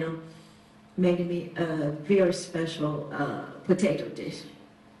Kayano, made me a very special potato dish.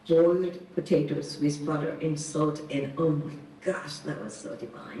 Boiled potatoes with butter and salt, and oh my gosh, that was so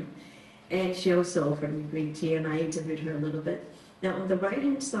divine. And she also offered me green tea, and I interviewed her a little bit. Now, on the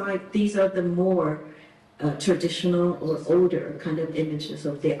right-hand side, these are the more traditional or older kind of images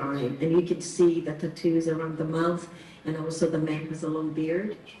of the Ainu. And you can see the tattoos around the mouth, and also the man has a long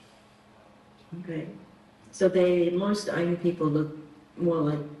beard. Okay. So most Ainu people look more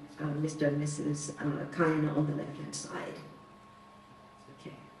like Mr. and Mrs. Kayano on the left-hand side.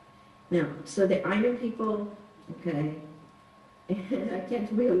 Okay. Now, so the Ainu people, okay, I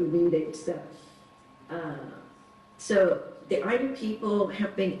can't really read it, so the Ainu people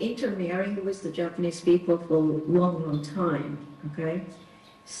have been intermarrying with the Japanese people for a long, long time, okay?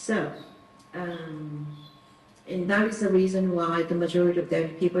 So, and that is the reason why the majority of the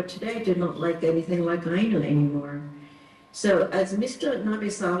people today do not like anything like Ainu anymore. So, as Mr.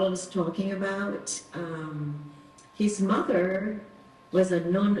 Nabesawa was talking about, his mother was a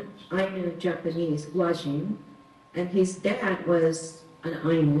non-Ainu Japanese Wajin, and his dad was an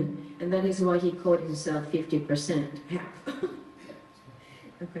Ainu, and that is why he called himself 50% half.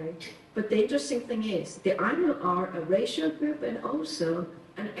 Okay, but the interesting thing is, the Ainu are a racial group and also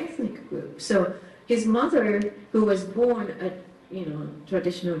an ethnic group. So his mother, who was born a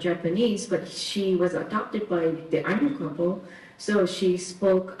traditional Japanese, but she was adopted by the Ainu couple, so she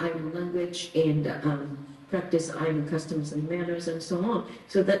spoke Ainu language and practiced Ainu customs and manners and so on.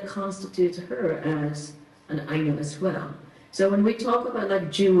 So that constitutes her as an Ainu as well. So when we talk about like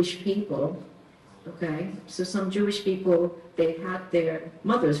Jewish people, okay, so some Jewish people, they had their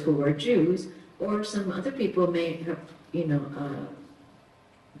mothers who were Jews, or some other people may have,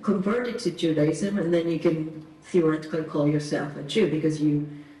 converted to Judaism, and then you can theoretically call yourself a Jew because you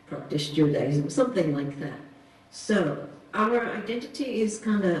practice Judaism, something like that. So our identity is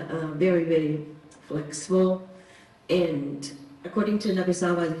kind of very, very flexible, and according to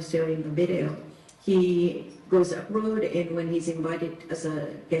Nabesawa, as you saw in the video, he goes abroad, and when he's invited as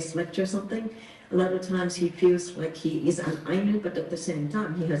a guest lecturer or something, a lot of times he feels like he is an Ainu, but at the same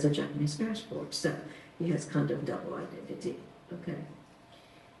time he has a Japanese passport, so he has kind of double identity. Okay.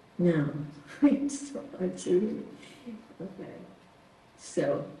 Now, it's so hard to read. Okay.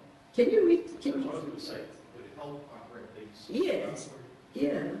 So, can you read? Can you? Yes.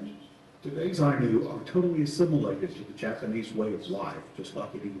 Yeah. Today's Ainu are totally assimilated to the Japanese way of life, just like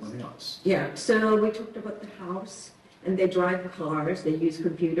anyone else. Yeah, so we talked about the house, and they drive cars, they use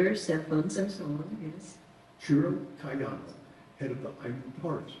computers, cell phones, and so on, yes. Shiro Kayano, head of the Ainu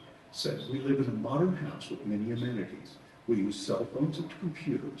party, said, "We live in a modern house with many amenities. We use cell phones and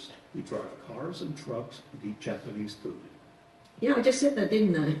computers. We drive cars and trucks and eat Japanese food." Yeah, I just said that,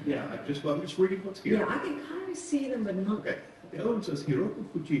 didn't I? Yeah, I'm just reading what's here. Yeah, I can kind of see them, but not... Okay. The other one says, Hiroko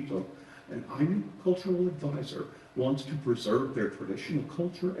Fujito, an Ainu cultural advisor, wants to preserve their traditional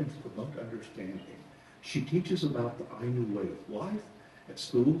culture and promote understanding. She teaches about the Ainu way of life at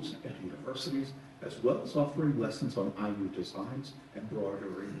schools and universities, as well as offering lessons on Ainu designs,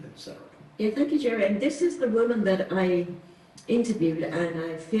 embroidery, etc. Yeah, thank you, Jerry. And this is the woman that I interviewed and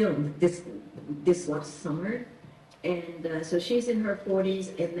I filmed this last summer. And so she's in her 40s,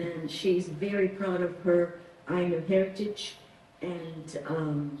 and then she's very proud of her Ainu heritage. And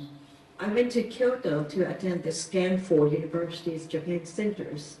I went to Kyoto to attend the Stanford University's Japan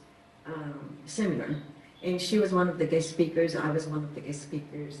Center's seminar. And she was one of the guest speakers, I was one of the guest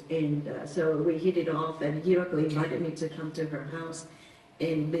speakers. And so we hit it off, and Hiroko invited me to come to her house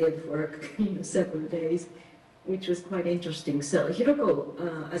and live for several days, which was quite interesting. So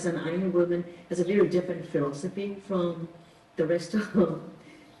Hiroko, as an Ainu woman, has a very different philosophy from the rest of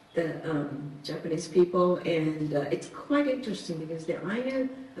the Japanese people, and it's quite interesting because the Ainu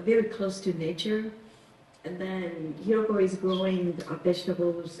are very close to nature, and then Hiroko is growing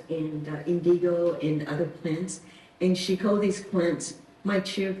vegetables and indigo and other plants, and she calls these plants my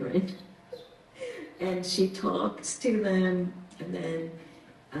children, and she talks to them, and then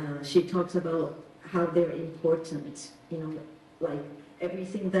she talks about how they're important, like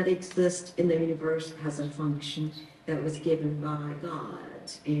everything that exists in the universe has a function that was given by God,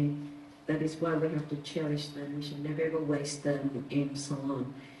 and that is why we have to cherish them. We should never ever waste them, and so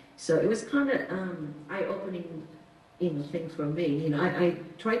on. So it was kind of eye-opening thing for me. I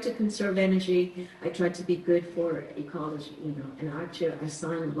try to conserve energy. I try to be good for ecology. And actually I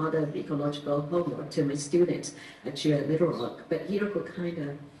assign a lot of ecological homework to my students at Little Rock. But Hiroko kind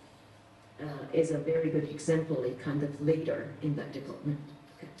of is a very good exemplary kind of leader in that department.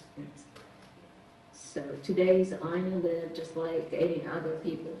 Okay. Yes. So today's Ainu live just like any other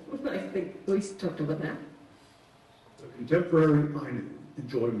people. I think we talked about that. The contemporary Ainu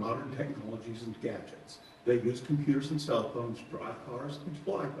enjoy modern technologies and gadgets. They use computers and cell phones, drive cars, and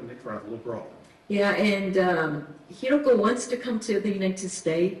fly when they travel abroad. Yeah, and Hiroko wants to come to the United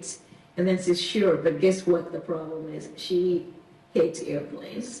States, and then says, sure, but guess what the problem is? She hates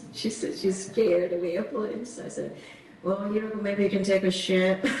airplanes. She says she's scared of airplanes. I said, well, Hiroko, maybe you can take a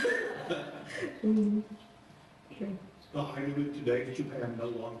ship. Okay. The Ainu today in Japan no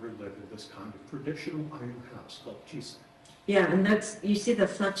longer live in this kind of traditional Ainu house called chisa. Yeah, and you see the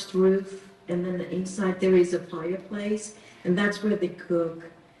thatched roof, and then inside there is a fireplace, and that's where they cook.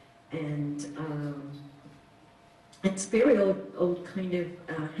 And it's very old kind of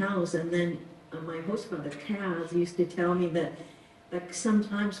house. And then my host father, Kaz, used to tell me that like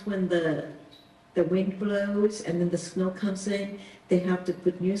sometimes when the wind blows and then the snow comes in, they have to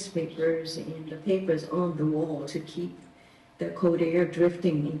put newspapers and the papers on the wall to keep the cold air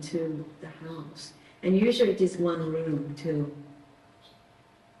drifting into the house. And usually it is one room too.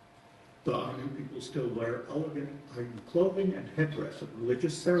 The Ainu people still wear elegant Ainu clothing and headdress at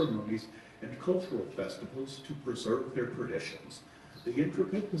religious ceremonies and cultural festivals to preserve their traditions. The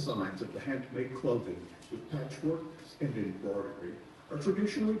intricate designs of the handmade clothing with patchwork and embroidery are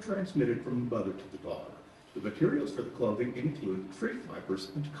traditionally transmitted from the mother to the daughter. The materials for the clothing include tree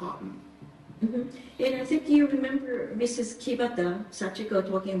fibers and cotton. Mm-hmm. And I think you remember Mrs. Kibata Sachiko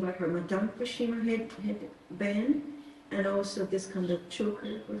talking about her Madame Fukushima headband, and also this kind of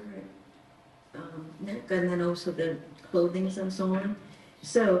choker for her neck, and then also the clothing and so on.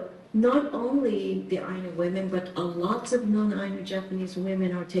 So not only the Ainu women, but a lot of non-Ainu Japanese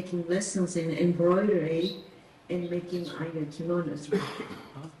women are taking lessons in embroidery and making Ainu kimonos.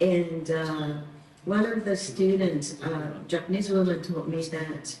 And one of the students, Japanese woman, told me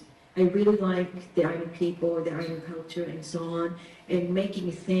that I really like the Ainu people, the Ainu culture, and so on. And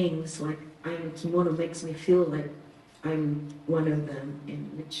making things like Ainu kimono makes me feel like I'm one of them,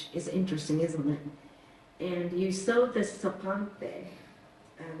 and which is interesting, isn't it? And you sew the sapante,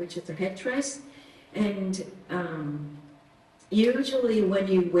 which is a headdress, and usually when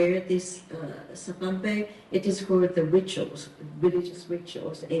you wear this sapante, it is for the rituals, religious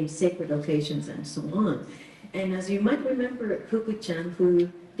rituals, and sacred occasions, and so on. And as you might remember, Fuku-chan, who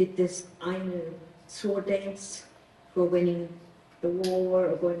did this Ainu sword dance for winning the war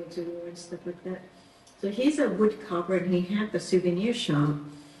or going into war and stuff like that. So he's a woodcarver, and he had the souvenir shop.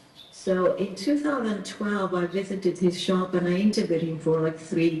 So in 2012, I visited his shop and I interviewed him for like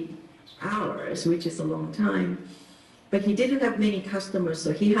 3 hours, which is a long time. But he didn't have many customers,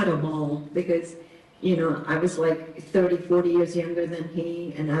 so he had a ball because, I was like 30, 40 years younger than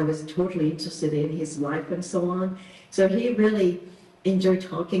he, and I was totally interested in his life and so on. So he really enjoyed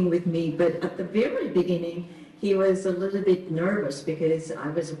talking with me. But at the very beginning, he was a little bit nervous because I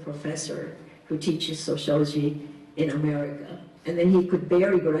was a professor who teaches sociology in America. And then he could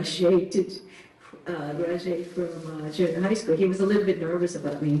barely graduate from junior high school. He was a little bit nervous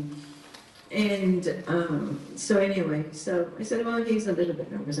about me. And so anyway, so I said, well, he's a little bit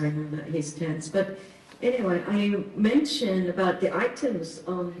nervous. I know that he's tense. But anyway, I mentioned about the items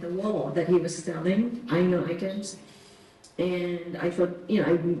on the wall that he was selling, Ainu items. And I thought,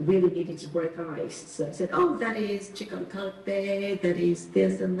 I really needed to break ice. So I said, oh, that is chicken kalpe, that is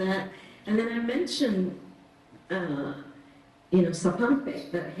this and that. And then I mentioned,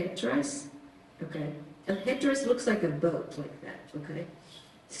 sapampe, the headdress, okay? A headdress looks like a boat like that, okay?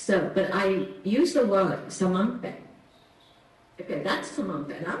 So, but I used the word samampe. Okay, that's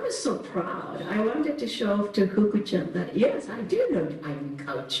samampe. And I was so proud. I wanted to show off to Fuku-chan that, yes, I do know Ainu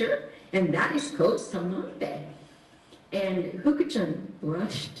culture, and that is called samampe. And Fuku-chan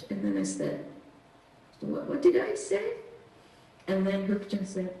blushed, and then I said, what did I say? And then Fuku-chan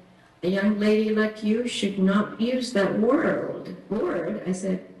said, a young lady like you should not use that word. I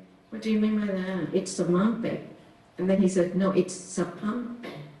said, what do you mean by that? It's samampe. And then he said, no, it's sapampe.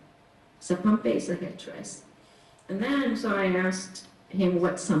 Sapampe is a headdress. And then, so I asked him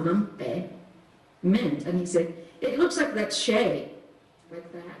what samampe meant. And he said, it looks like that shade,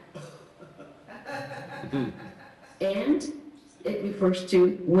 like that. And it refers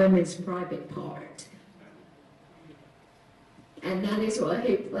to women's private part. And that is why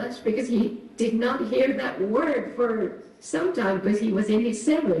he blushed, because he did not hear that word for some time, because he was in his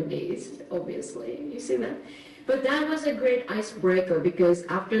 70s, obviously. You see that? But that was a great icebreaker because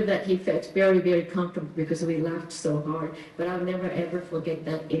after that he felt very, very comfortable because we laughed so hard. But I'll never ever forget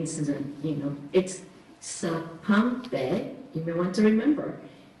that incident. It's sapampe. You may want to remember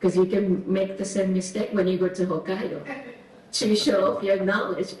because you can make the same mistake when you go to Hokkaido to show off your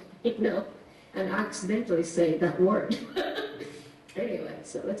knowledge, and accidentally say that word. Anyway,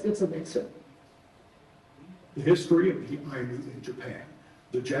 so let's go to the next one. The history of the Ainu in Japan.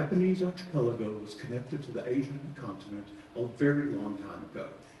 The Japanese archipelago was connected to the Asian continent a very long time ago.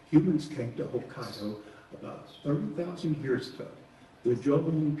 Humans came to Hokkaido about 30,000 years ago. The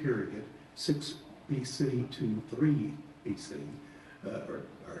Jōbun period, 6 BC to 3 BC, or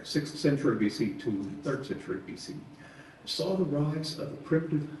 6th century BC to 3rd century BC, saw the rise of a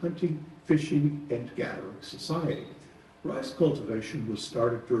primitive hunting, fishing, and gathering society. Rice cultivation was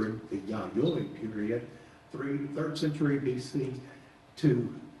started during the Yayoi period, 3rd century BC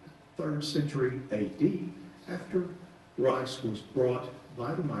to 3rd century AD, after rice was brought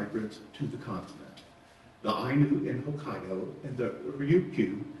by the migrants to the continent. The Ainu in Hokkaido and the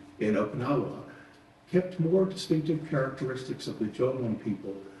Ryukyu in Okinawa kept more distinctive characteristics of the Jōbun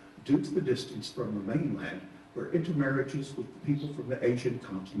people due to the distance from the mainland, where intermarriages with the people from the Asian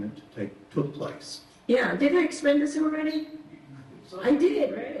continent took place. Yeah, did I explain this already? I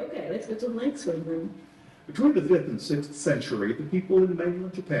did, right? Okay, let's go to the next one then. Between the 5th and 6th century, the people in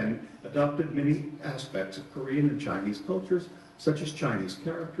mainland Japan adopted many aspects of Korean and Chinese cultures, such as Chinese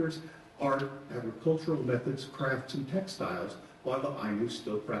characters, art, agricultural methods, crafts, and textiles, while the Ainu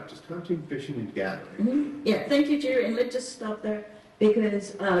still practiced hunting, fishing, and gathering. Mm-hmm. Yeah, thank you, Jerry. And let's just stop there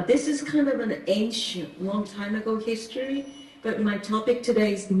because this is kind of an ancient, long time ago history, but my topic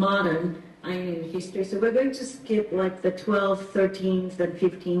today is modern Ainu history. So we're going to skip like the 12th, 13th, and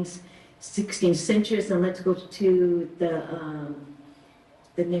 15th, 16th centuries, and let's go to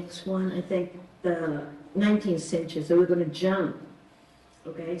the next one, I think the 19th century. So we're going to jump,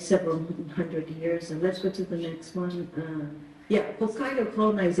 okay, several hundred years, and let's go to the next one. Hokkaido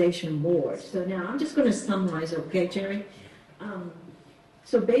Colonization Board. So now I'm just going to summarize, okay, Jerry?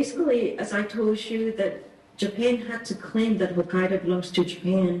 So basically, as I told you, that Japan had to claim that Hokkaido belongs to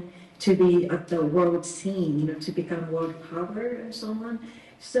Japan to be at the world scene, to become world power and so on.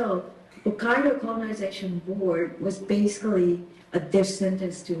 So Hokkaido Colonization Board was basically a death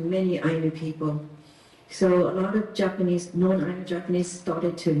sentence to many Ainu people. So a lot of Japanese, non-Ainu Japanese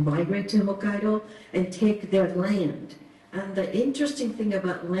started to migrate to Hokkaido and take their land. And the interesting thing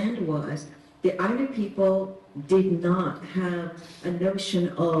about land was the Ainu people did not have a notion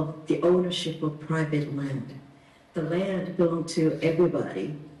of the ownership of private land. The land belonged to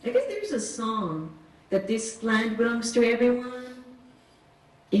everybody. I guess there's a song that this land belongs to everyone,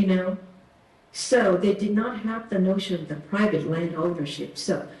 So they did not have the notion of the private land ownership.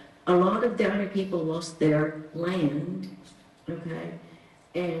 So a lot of the Ainu people lost their land, okay?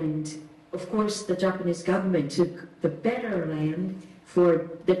 And of course, the Japanese government took the better land for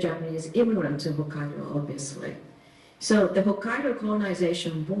the Japanese immigrants to Hokkaido, obviously. So the Hokkaido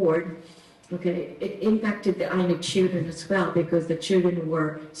Colonization Board, okay, it impacted the Ainu children as well because the children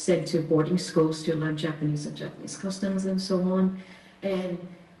were sent to boarding schools to learn Japanese and Japanese customs and so on. And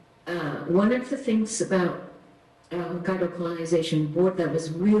one of the things about Hokkaido Colonization Board that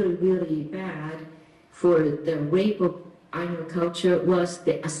was really, really bad for the rape of Ainu culture was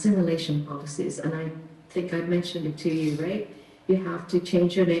the assimilation policies. And I think I mentioned it to you, right? You have to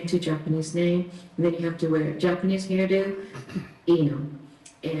change your name to Japanese name, and then you have to wear Japanese hairdo,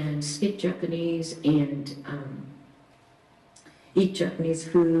 and speak Japanese, and eat Japanese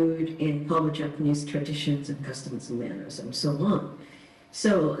food, and follow Japanese traditions and customs and manners, and so on.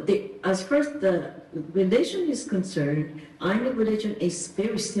 So as far as the religion is concerned, Ainu religion is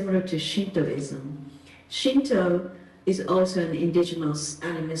very similar to Shintoism. Shinto is also an indigenous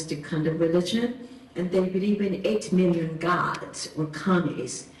animistic kind of religion, and they believe in 8 million gods or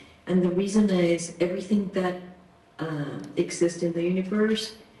kamis. And the reason is everything that exists in the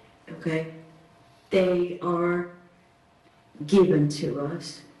universe, okay, they are given to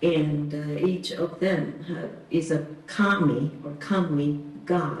us, and each of them is a kami or kami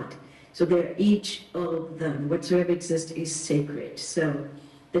god. So they're each of them, whatsoever exists is sacred. So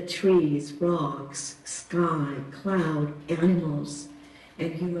the trees, rocks, sky, cloud, animals,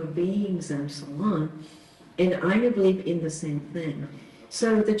 and human beings and so on. And Ainu believe in the same thing.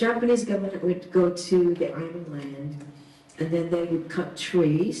 So the Japanese government would go to the Ainu land, and then they would cut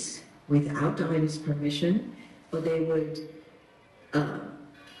trees without Ainu's permission, or they would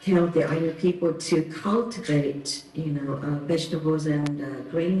tell the Ainu people to cultivate, vegetables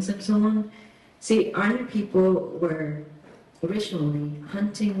and grains and so on. See, Ainu people were originally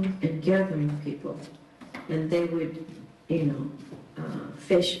hunting and gathering people. and they would,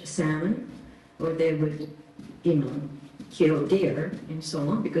 fish salmon, or they would, kill deer and so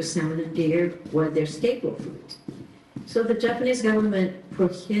on, because salmon and deer were their staple food. So the Japanese government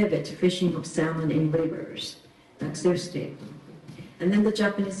prohibit fishing of salmon in rivers. That's their staple. And then the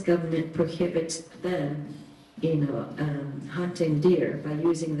Japanese government prohibits them, hunting deer by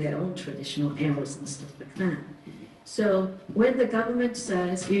using their own traditional arrows and stuff like that. So when the government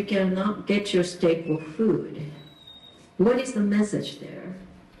says you cannot get your staple food, what is the message there?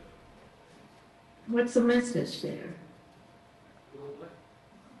 What's the message there?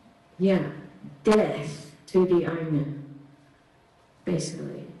 Yeah, death to the Ainu,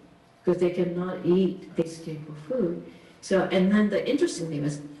 basically, because they cannot eat this staple food. So, and then the interesting thing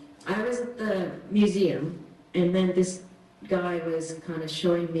was, I was at the museum, and then this guy was kind of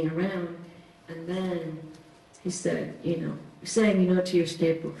showing me around, and then he said, saying, to your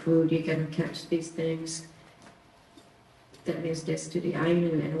staple food, you can catch these things. That means death to the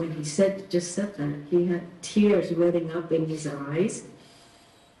Ainu. And when he just said that, he had tears welling up in his eyes.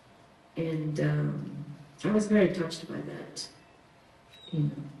 And I was very touched by that,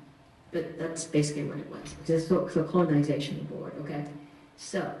 But that's basically what it was. It's the colonization board, okay?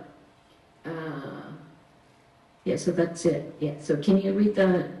 So, so that's it. Yeah, so can you read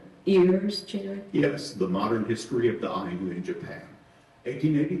the years, January? Yes, the modern history of the Ainu in Japan.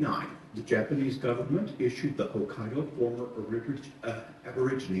 1889, the Japanese government issued the Hokkaido Former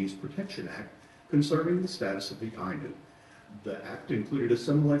Aborigines Protection Act concerning the status of the Ainu. The act included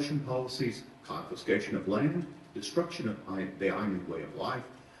assimilation policies, confiscation of land, destruction of the Ainu way of life.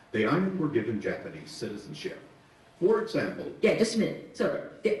 The Ainu were given Japanese citizenship. For example... Yeah, just a minute. So,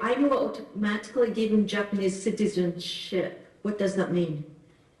 the Ainu were automatically given Japanese citizenship. What does that mean?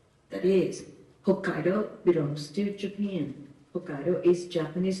 That is, Hokkaido belongs to Japan. Hokkaido is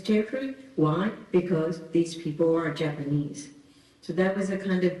Japanese territory. Why? Because these people are Japanese. So that was a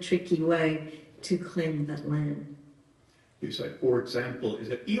kind of tricky way to claim that land. You say, for example, is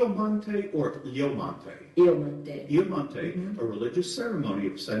it Iomante or Iomante? Iomante. Iomante, a religious ceremony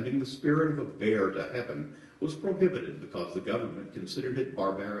of sending the spirit of a bear to heaven, was prohibited because the government considered it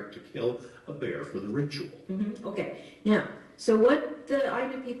barbaric to kill a bear for the ritual. Okay. Now, so what the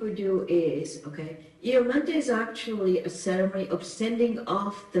Ainu people do is, Iomante is actually a ceremony of sending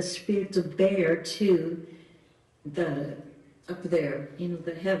off the spirit of bear to up there,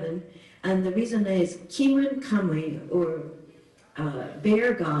 the heaven. And the reason is Kimun Kami, or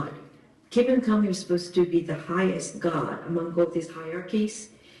bear god. Kimun Kami was supposed to be the highest god among both these hierarchies.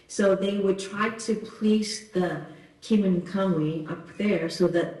 So they would try to please the Kimun Kami up there so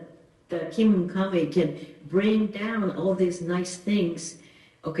that the Kimun Kami can bring down all these nice things,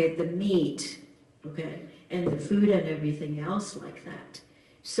 the meat, and the food and everything else like that.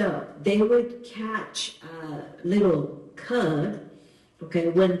 So they would catch a little cub,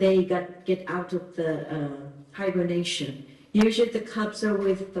 when they get out of the hibernation. Usually the cubs are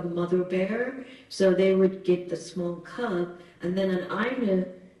with the mother bear, so they would get the small cub, and then an Ainu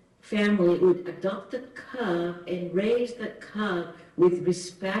family would adopt the cub and raise that cub with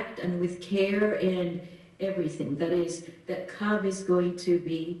respect and with care and everything. That is, that cub is going to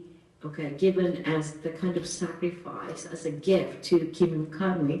be given as the kind of sacrifice, as a gift to Kimun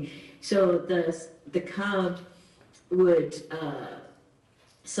Kami. So the cub would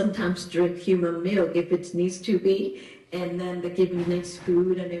sometimes drink human milk if it needs to be, and then they give him nice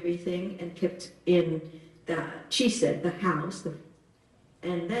food and everything, and kept in the chise, the house.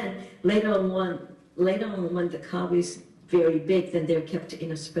 And then later on when the cow is very big, then they're kept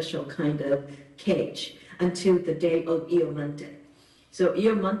in a special kind of cage until the day of Iomante. So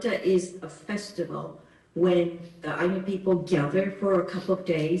Iomante is a festival when the Ainu people gather for a couple of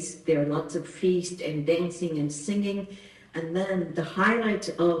days. There are lots of feast and dancing and singing. And then the highlight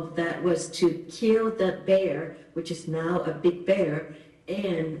of that was to kill that bear, which is now a big bear,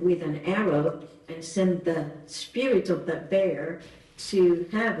 and with an arrow, and send the spirit of that bear to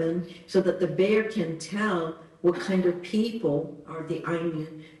heaven so that the bear can tell what kind of people are the Ainu.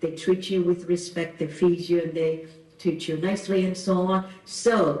 They treat you with respect, they feed you, and they treat you nicely and so on.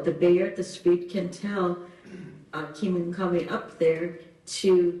 So the bear, the spirit, can tell Kimun Kami up there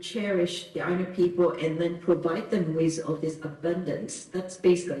to cherish the Ainu people and then provide them with all this abundance. That's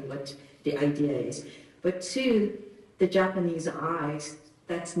basically what the idea is. But to the Japanese eyes,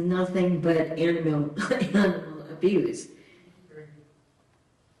 that's nothing but animal abuse.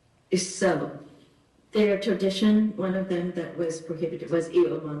 So their tradition, one of them that was prohibited was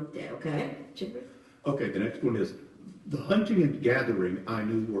Iomante, okay? Okay, the next one is, the hunting and gathering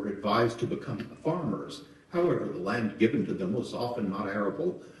Ainu were advised to become farmers. However, the land given to them was often not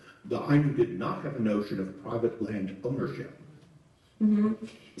arable The Ainu did not have a notion of private land ownership.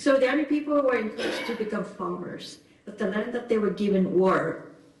 So the Ainu people were encouraged to become farmers, but the land that they were given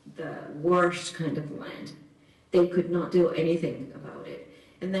were the worst kind of land. They could not do anything about it.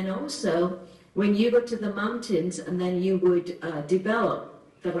 And then also, when you go to the mountains and then you would develop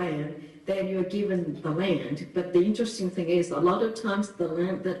the land, then you're given the land. But the interesting thing is, a lot of times the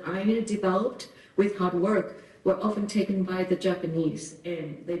land that Ainu developed with hard work were often taken by the Japanese,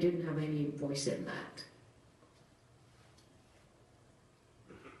 and they didn't have any voice in that.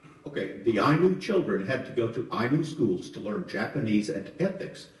 Okay, the Ainu children had to go to Ainu schools to learn Japanese and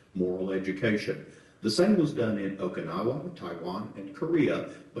ethics, moral education. The same was done in Okinawa, Taiwan, and Korea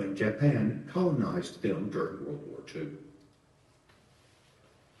when Japan colonized them during World War II.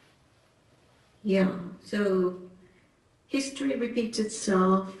 Yeah, so history repeats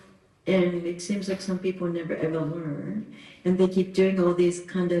itself, and it seems like some people never ever learn, and they keep doing all these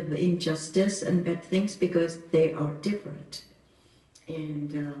kind of injustice and bad things because they are different.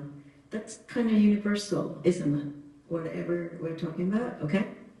 And that's kind of universal, isn't it? Whatever we're talking about, okay?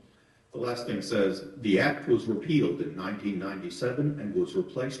 The last thing says, the act was repealed in 1997 and was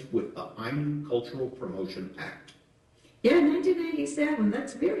replaced with the Ainu Cultural Promotion Act. Yeah, 1997,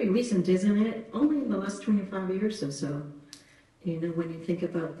 that's very recent, isn't it? Only in the last 25 years or so, you know, when you think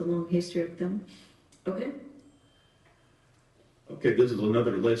about the long history of them. Okay? Okay, this is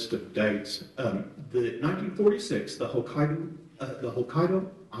another list of dates. The 1946, the Hokkaido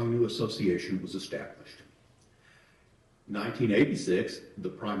Ainu Association was established. 1986, the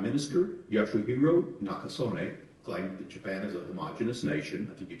Prime Minister, Yasuhiro Nakasone, claimed that Japan is a homogenous nation.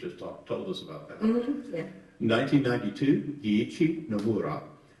 I think you just told us about that. Yeah. 1992, Giichi Nomura,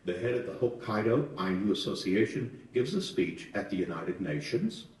 the head of the Hokkaido Ainu Association, gives a speech at the United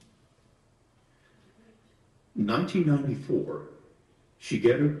Nations. 1994,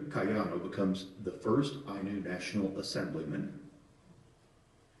 Shigeru Kayano becomes the first Ainu National Assemblyman.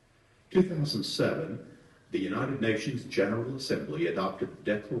 2007, the United Nations General Assembly adopted the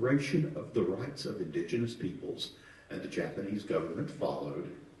Declaration of the Rights of Indigenous Peoples, and the Japanese government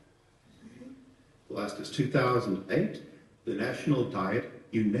followed. The last is 2008. The National Diet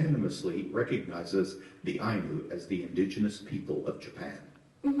unanimously recognizes the Ainu as the indigenous people of Japan.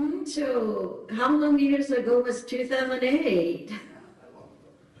 So, how long years ago was 2008?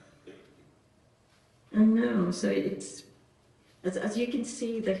 I know, so it's, as you can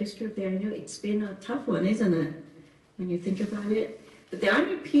see, the history of the Ainu, it's been a tough one, isn't it? When you think about it. But the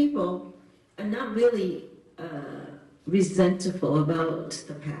Ainu people are not really resentful about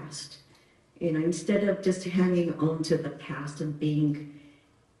the past. You know, instead of just hanging on to the past and being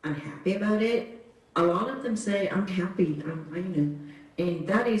unhappy about it, a lot of them say, I'm happy, I'm Ainu. And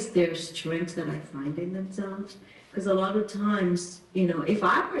that is their strength that I find in themselves. Because a lot of times, you know, if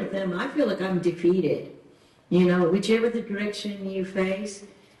I were them, I feel like I'm defeated. You know, whichever the direction you face,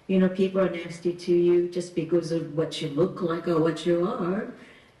 you know, people are nasty to you just because of what you look like or what you are.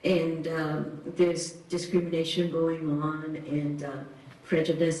 And there's discrimination going on and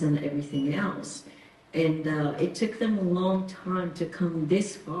prejudice and everything else. And it took them a long time to come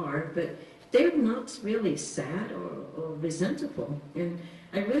this far, but they're not really sad or resentful. And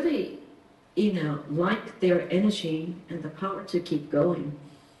I really, you know, like their energy and the power to keep going.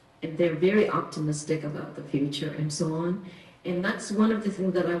 And they're very optimistic about the future and so on. And that's one of the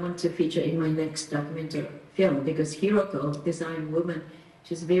things that I want to feature in my next documentary film, because Hiroko, this Ainu woman,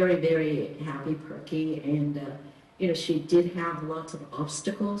 she's very, very happy, perky, and you know, she did have lots of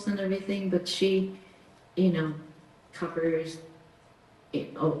obstacles and everything, but she, you know, covers,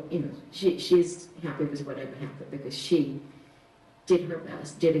 you know, she's happy with whatever happened because she did her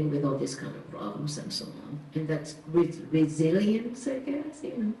best dealing with all these kind of problems and so on. And that's resilience, I guess,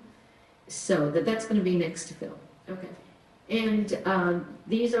 you know. So that's going to be next film. Okay. And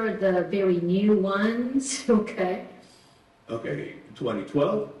these are the very new ones, okay? Okay,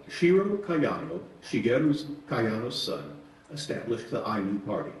 2012, Shiro Kayano, Shigeru Kayano's son, established the Ainu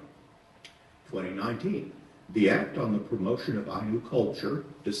Party. 2019, the Act on the Promotion of Ainu Culture,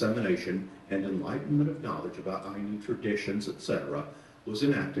 Dissemination, and Enlightenment of Knowledge about Ainu Traditions, etc., was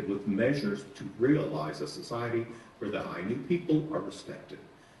enacted with measures to realize a society where the Ainu people are respected.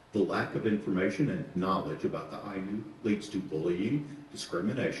 The lack of information and knowledge about the Ainu leads to bullying,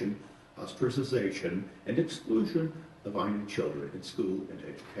 discrimination, ostracization, and exclusion of Ainu children in school and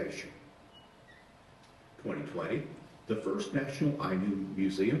education. 2020, the first National Ainu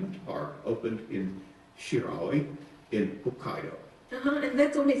Museum and Park opened in Shiraoi in Hokkaido. And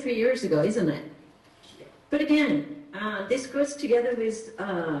that's only 3 years ago, isn't it? Yeah. But again, this goes together with,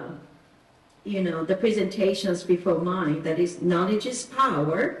 you know, the presentations before mine, that is, knowledge is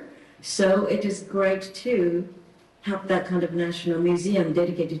power, So it is great to have that kind of national museum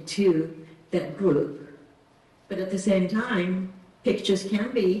dedicated to that group. But at the same time, pictures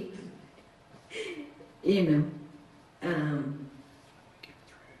can be,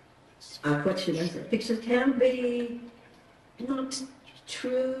 what should I say? Pictures can be not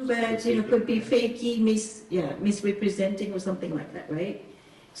true, but could be fakey, misrepresenting or something like that, right?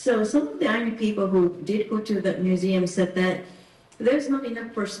 So some of the Ainu people who did go to that museum said that there's not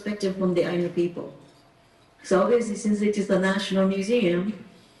enough perspective from the Ainu people. So obviously, since it is a national museum,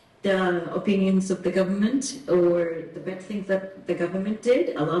 the opinions of the government or the bad things that the government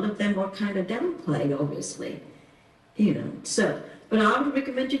did, a lot of them were kind of downplayed, obviously. So, but I would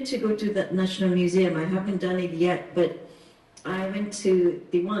recommend you to go to that National Museum. I haven't done it yet, but I went to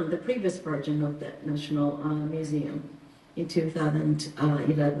the previous version of that National Museum in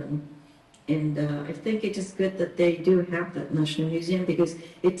 2011. And I think it is good that they do have that National Museum, because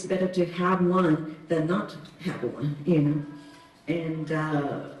it's better to have one than not have one, And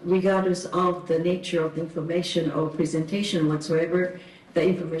regardless of the nature of the information or presentation whatsoever, the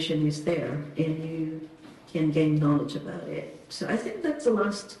information is there and you can gain knowledge about it. So I think that's the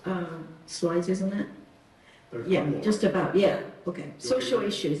last slides, isn't it? Yeah, just about, okay. Social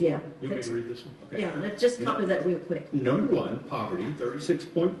issues, You want me to read this one? Okay. Yeah, let's just cover that real quick. Number one, poverty.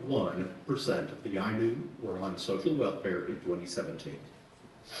 36.1% of the Ainu were on social welfare in 2017.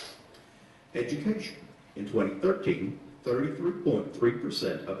 Education. In 2013,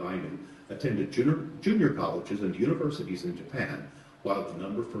 33.3% of Ainu attended junior colleges and universities in Japan, while the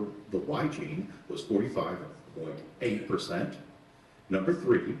number for the Y gene was 45.8%. Number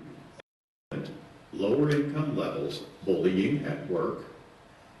three, lower income levels, bullying at work.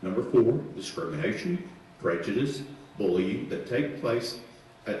 Number four, discrimination, prejudice, bullying that take place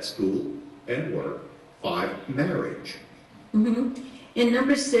at school and work. 5, marriage. And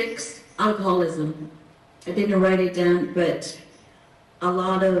number 6, alcoholism. I didn't write it down, but a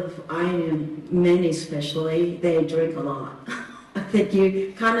lot of Ainu men especially, they drink a lot. I think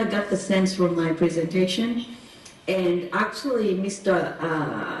you kind of got the sense from my presentation. And actually, Mr.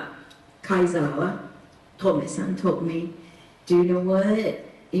 Kaizawa, Tome-san, told me, do you know what?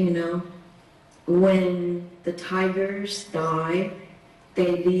 When the tigers die,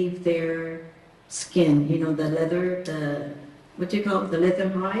 they leave their skin, the leather, what do you call it, the leather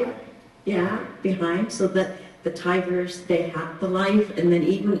hide? Yeah, behind, so that the tigers, they have the life, and then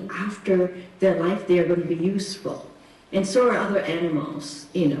even after their life, they are going to be useful. And so are other animals.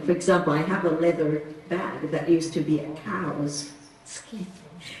 For example, I have a leather bag that used to be a cow's skin.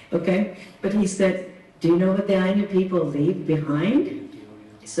 Okay? But he said, do you know what the Ainu people leave behind?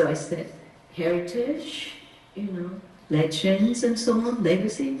 So I said, heritage, legends and so on,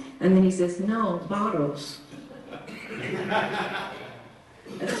 legacy. And then he says, no, bottles.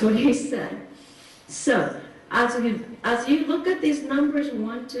 That's what he said. So, as you look at these numbers,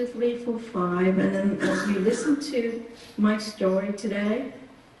 1, 2, 3, 4, 5, and then as you listen to my story today,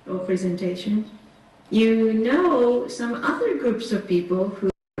 or presentation, you know some other groups of people who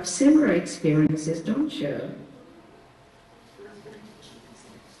have similar experiences, don't you?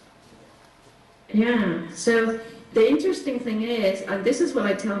 Yeah, so the interesting thing is, and this is what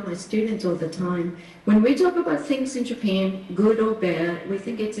I tell my students all the time, when we talk about things in Japan, good or bad, we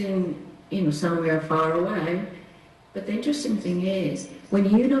think it's in, somewhere far away. But the interesting thing is, when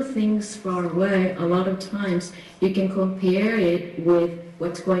you know things far away, a lot of times you can compare it with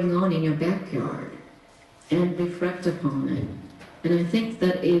what's going on in your backyard and reflect upon it. And I think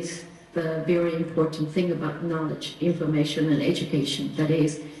that is the very important thing about knowledge, information, and education. That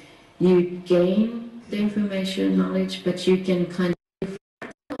is, you gain the information, knowledge, but you can kind of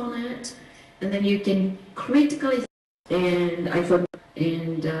reflect on it, and then you can critically. And I hope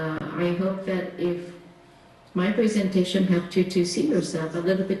that if my presentation helped you to see yourself a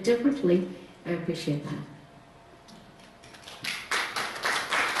little bit differently, I appreciate that.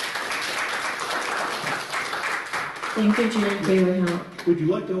 Thank you, Jen, for your help. Would you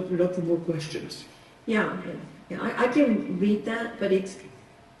like to open it up for more questions? Yeah, I can read that, but it's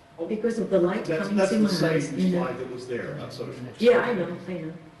because of the light coming to my eyes. That's the same slide that was there. Yeah, I know.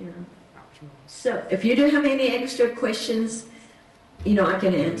 So, if you do have any extra questions, I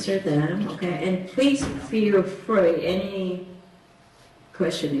can answer them, okay? And please feel free. Any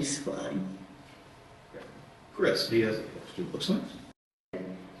question is fine. Chris, he has a question. Looks like.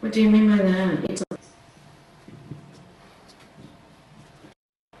 What do you mean by that?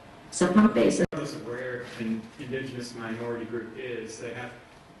 Regardless of where an indigenous minority group is, they have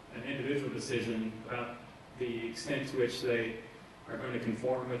an individual decision about the extent to which they are going to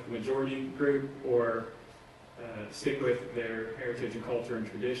conform with the majority group or stick with their heritage and culture and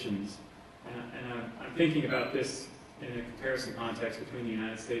traditions. And I'm thinking about this in a comparison context between the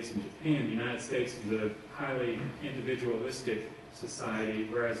United States and Japan. The United States is a highly individualistic society,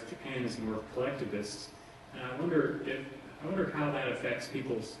 whereas Japan is more collectivist. And I wonder how that affects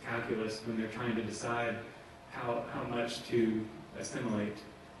people's calculus when they're trying to decide how much to assimilate.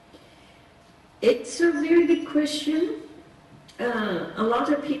 It's a very good question. A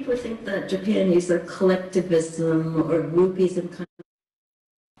lot of people think that Japan is a collectivism or groupism kind of.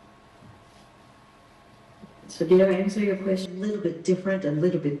 So did I answer your question? A little bit different and a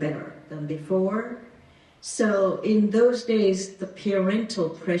little bit better than before. So in those days, the parental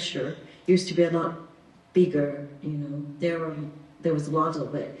pressure used to be a lot bigger, you know, there was a lot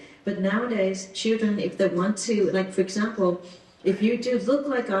of it. But nowadays, children, if they want to, like for example, if you do look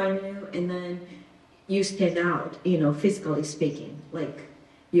like Ainu and then you stand out, you know, physically speaking, like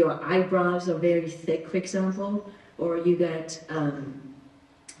your eyebrows are very thick, for example, or you got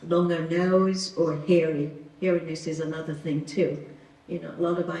longer nose or hairy. Hairiness is another thing too. You know, a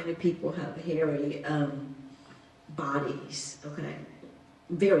lot of Ainu people have hairy bodies, okay?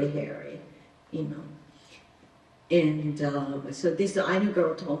 Very hairy, you know. And so this Ainu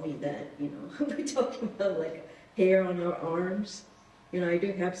girl told me that, you know, we're talking about like hair on our arms. You know, I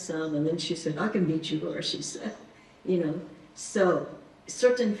do have some, and then she said, I can beat you, or she said, you know. So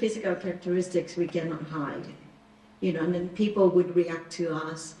certain physical characteristics we cannot hide, you know, and then people would react to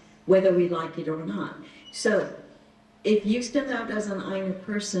us whether we like it or not. So if you stand out as an Ainu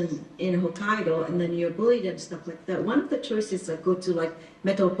person in Hokkaido and then you're bullied and stuff like that, one of the choices are go to like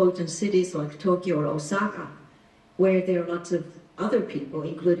metropolitan cities like Tokyo or Osaka, where there are lots of other people,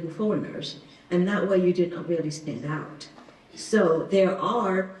 including foreigners, and that way you do not really stand out. So there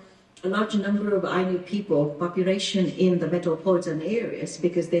are a large number of Ainu people, population in the metropolitan areas,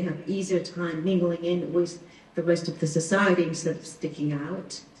 because they have easier time mingling in with the rest of the society instead of sticking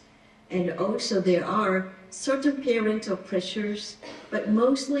out. And also there are certain parental pressures, but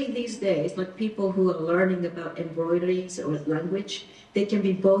mostly these days, like people who are learning about embroideries or language, they can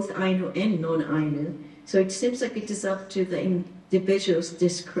be both Ainu and non-Ainu. So it seems like it is up to the individual's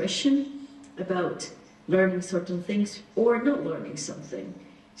discretion about learning certain things or not learning something.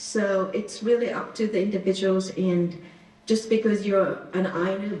 So it's really up to the individuals, and just because you're an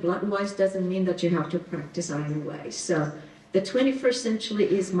Ainu blood-wise doesn't mean that you have to practice Ainu ways. So the 21st century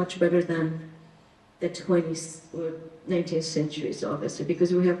is much better than the 20th or 19th centuries, obviously,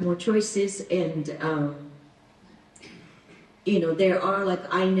 because we have more choices, and you know, there are like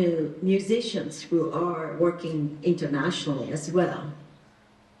Ainu musicians who are working internationally as well,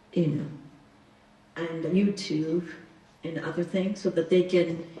 you know, and YouTube and other things, so that they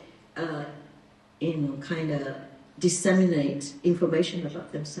can, you know, kind of disseminate information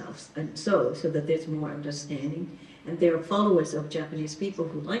about themselves, and so that there's more understanding. And there are followers of Japanese people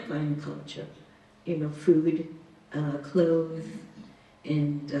who like Ainu culture, you know, food, clothes,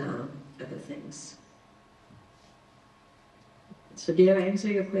 and other things. So did I answer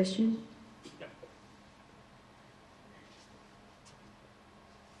your question? Yeah.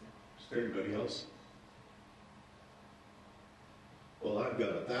 Is there anybody else? Well, I've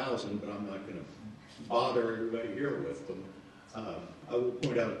got 1,000, but I'm not going to bother everybody here with them. I will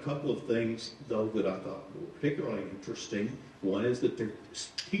point out a couple of things, though, that I thought were particularly interesting. One is that they're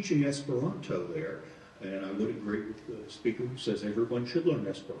teaching Esperanto there, and I would agree with the speaker who says everyone should learn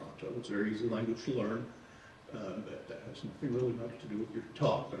Esperanto. It's a very easy language to learn, but that has nothing really much to do with your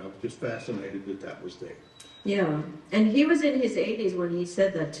talk, but I was just fascinated that that was there. Yeah, and he was in his 80s when he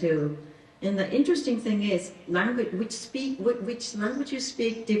said that too. And the interesting thing is, which language you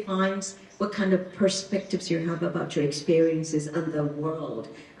speak defines what kind of perspectives you have about your experiences and the world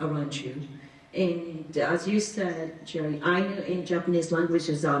around you. And as you said, Jerry, Ainu and Japanese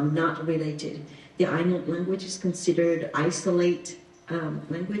languages are not related. The Ainu language is considered isolated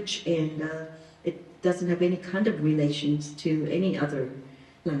language, and it doesn't have any kind of relations to any other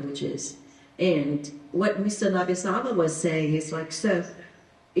languages. And what Mr. Nabesawa was saying is like, so,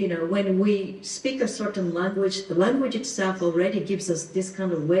 you know, when we speak a certain language, the language itself already gives us this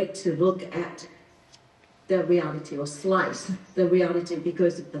kind of way to look at the reality, or slice the reality,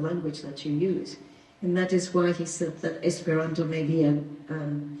 because of the language that you use. And that is why he said that Esperanto may be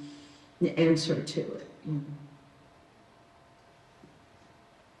an answer to it.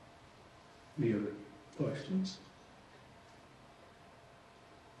 Any other questions?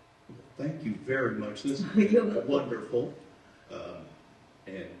 Thank you very much. This is wonderful.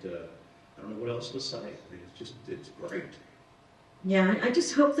 And I don't know what else to say. It's great. Yeah, I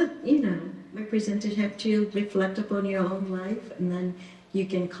just hope that, you know, my presentation helped you reflect upon your own life, and then you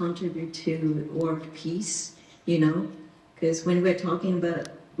can contribute to world peace you know, because when we're talking about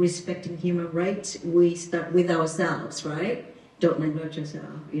respecting human rights, we start with ourselves, right? Don't neglect yourself.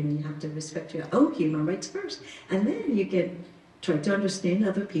 You know, you have to respect your own human rights first, and then you can try to understand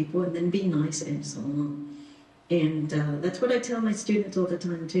other people, and then be nice, and so on. And that's what I tell my students all the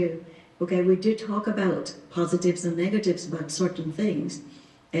time too. Okay, we do talk about positives and negatives about certain things,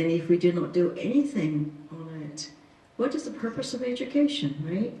 and if we do not do anything on it, what is the purpose of education,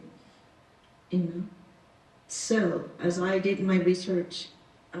 right? You know. So, as I did my research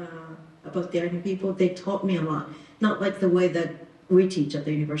about the Ainu people, they taught me a lot. Not like the way that we teach at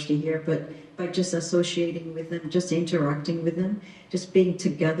the university here, but by just associating with them, just interacting with them, just being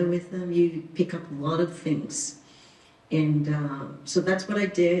together with them, you pick up a lot of things. And so that's what I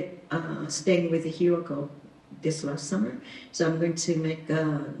did, staying with the Hiroko this last summer. So I'm going to make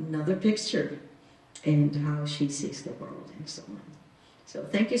another picture and how she sees the world and so on. So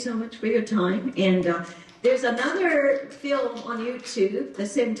thank you so much for your time. And there's another film on YouTube, the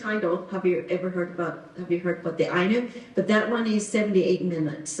same title. Have you heard about the Ainu? But that one is 78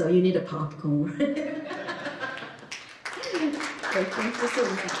 minutes, so you need a popcorn. So thank you so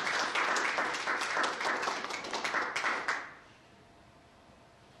much.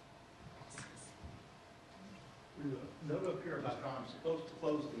 Note up here about how I'm supposed to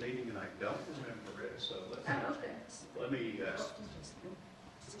close the meeting, and I don't remember it, so let me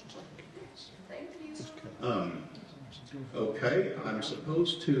okay, I'm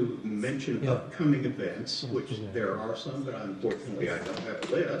supposed to mention upcoming events, which there are some, but unfortunately I don't have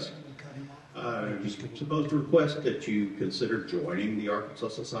a list. I'm supposed to request that you consider joining the Arkansas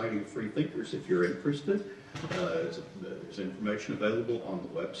Society of Free Thinkers if you're interested. There's information available on the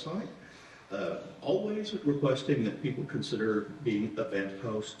website. Always requesting that people consider being event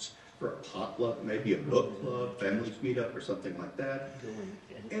hosts for a potluck, maybe a book club, families meet up, or something like that.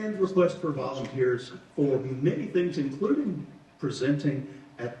 And request for volunteers for many things, including presenting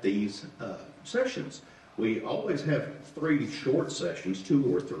at these sessions. We always have 3 short sessions,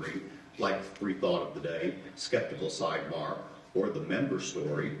 2 or 3, like Free Thought of the Day, Skeptical Sidebar, or the Member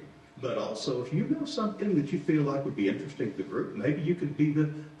Story. But also, if you know something that you feel like would be interesting to the group, maybe you could be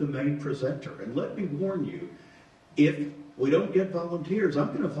the main presenter. And let me warn you, if we don't get volunteers, I'm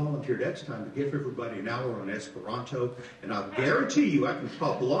going to volunteer next time to give everybody an hour on Esperanto, and I'll guarantee you I can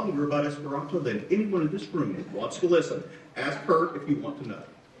talk longer about Esperanto than anyone in this room who wants to listen. Ask her if you want to know.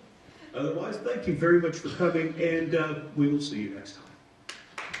 Otherwise, thank you very much for coming, and we will see you next time.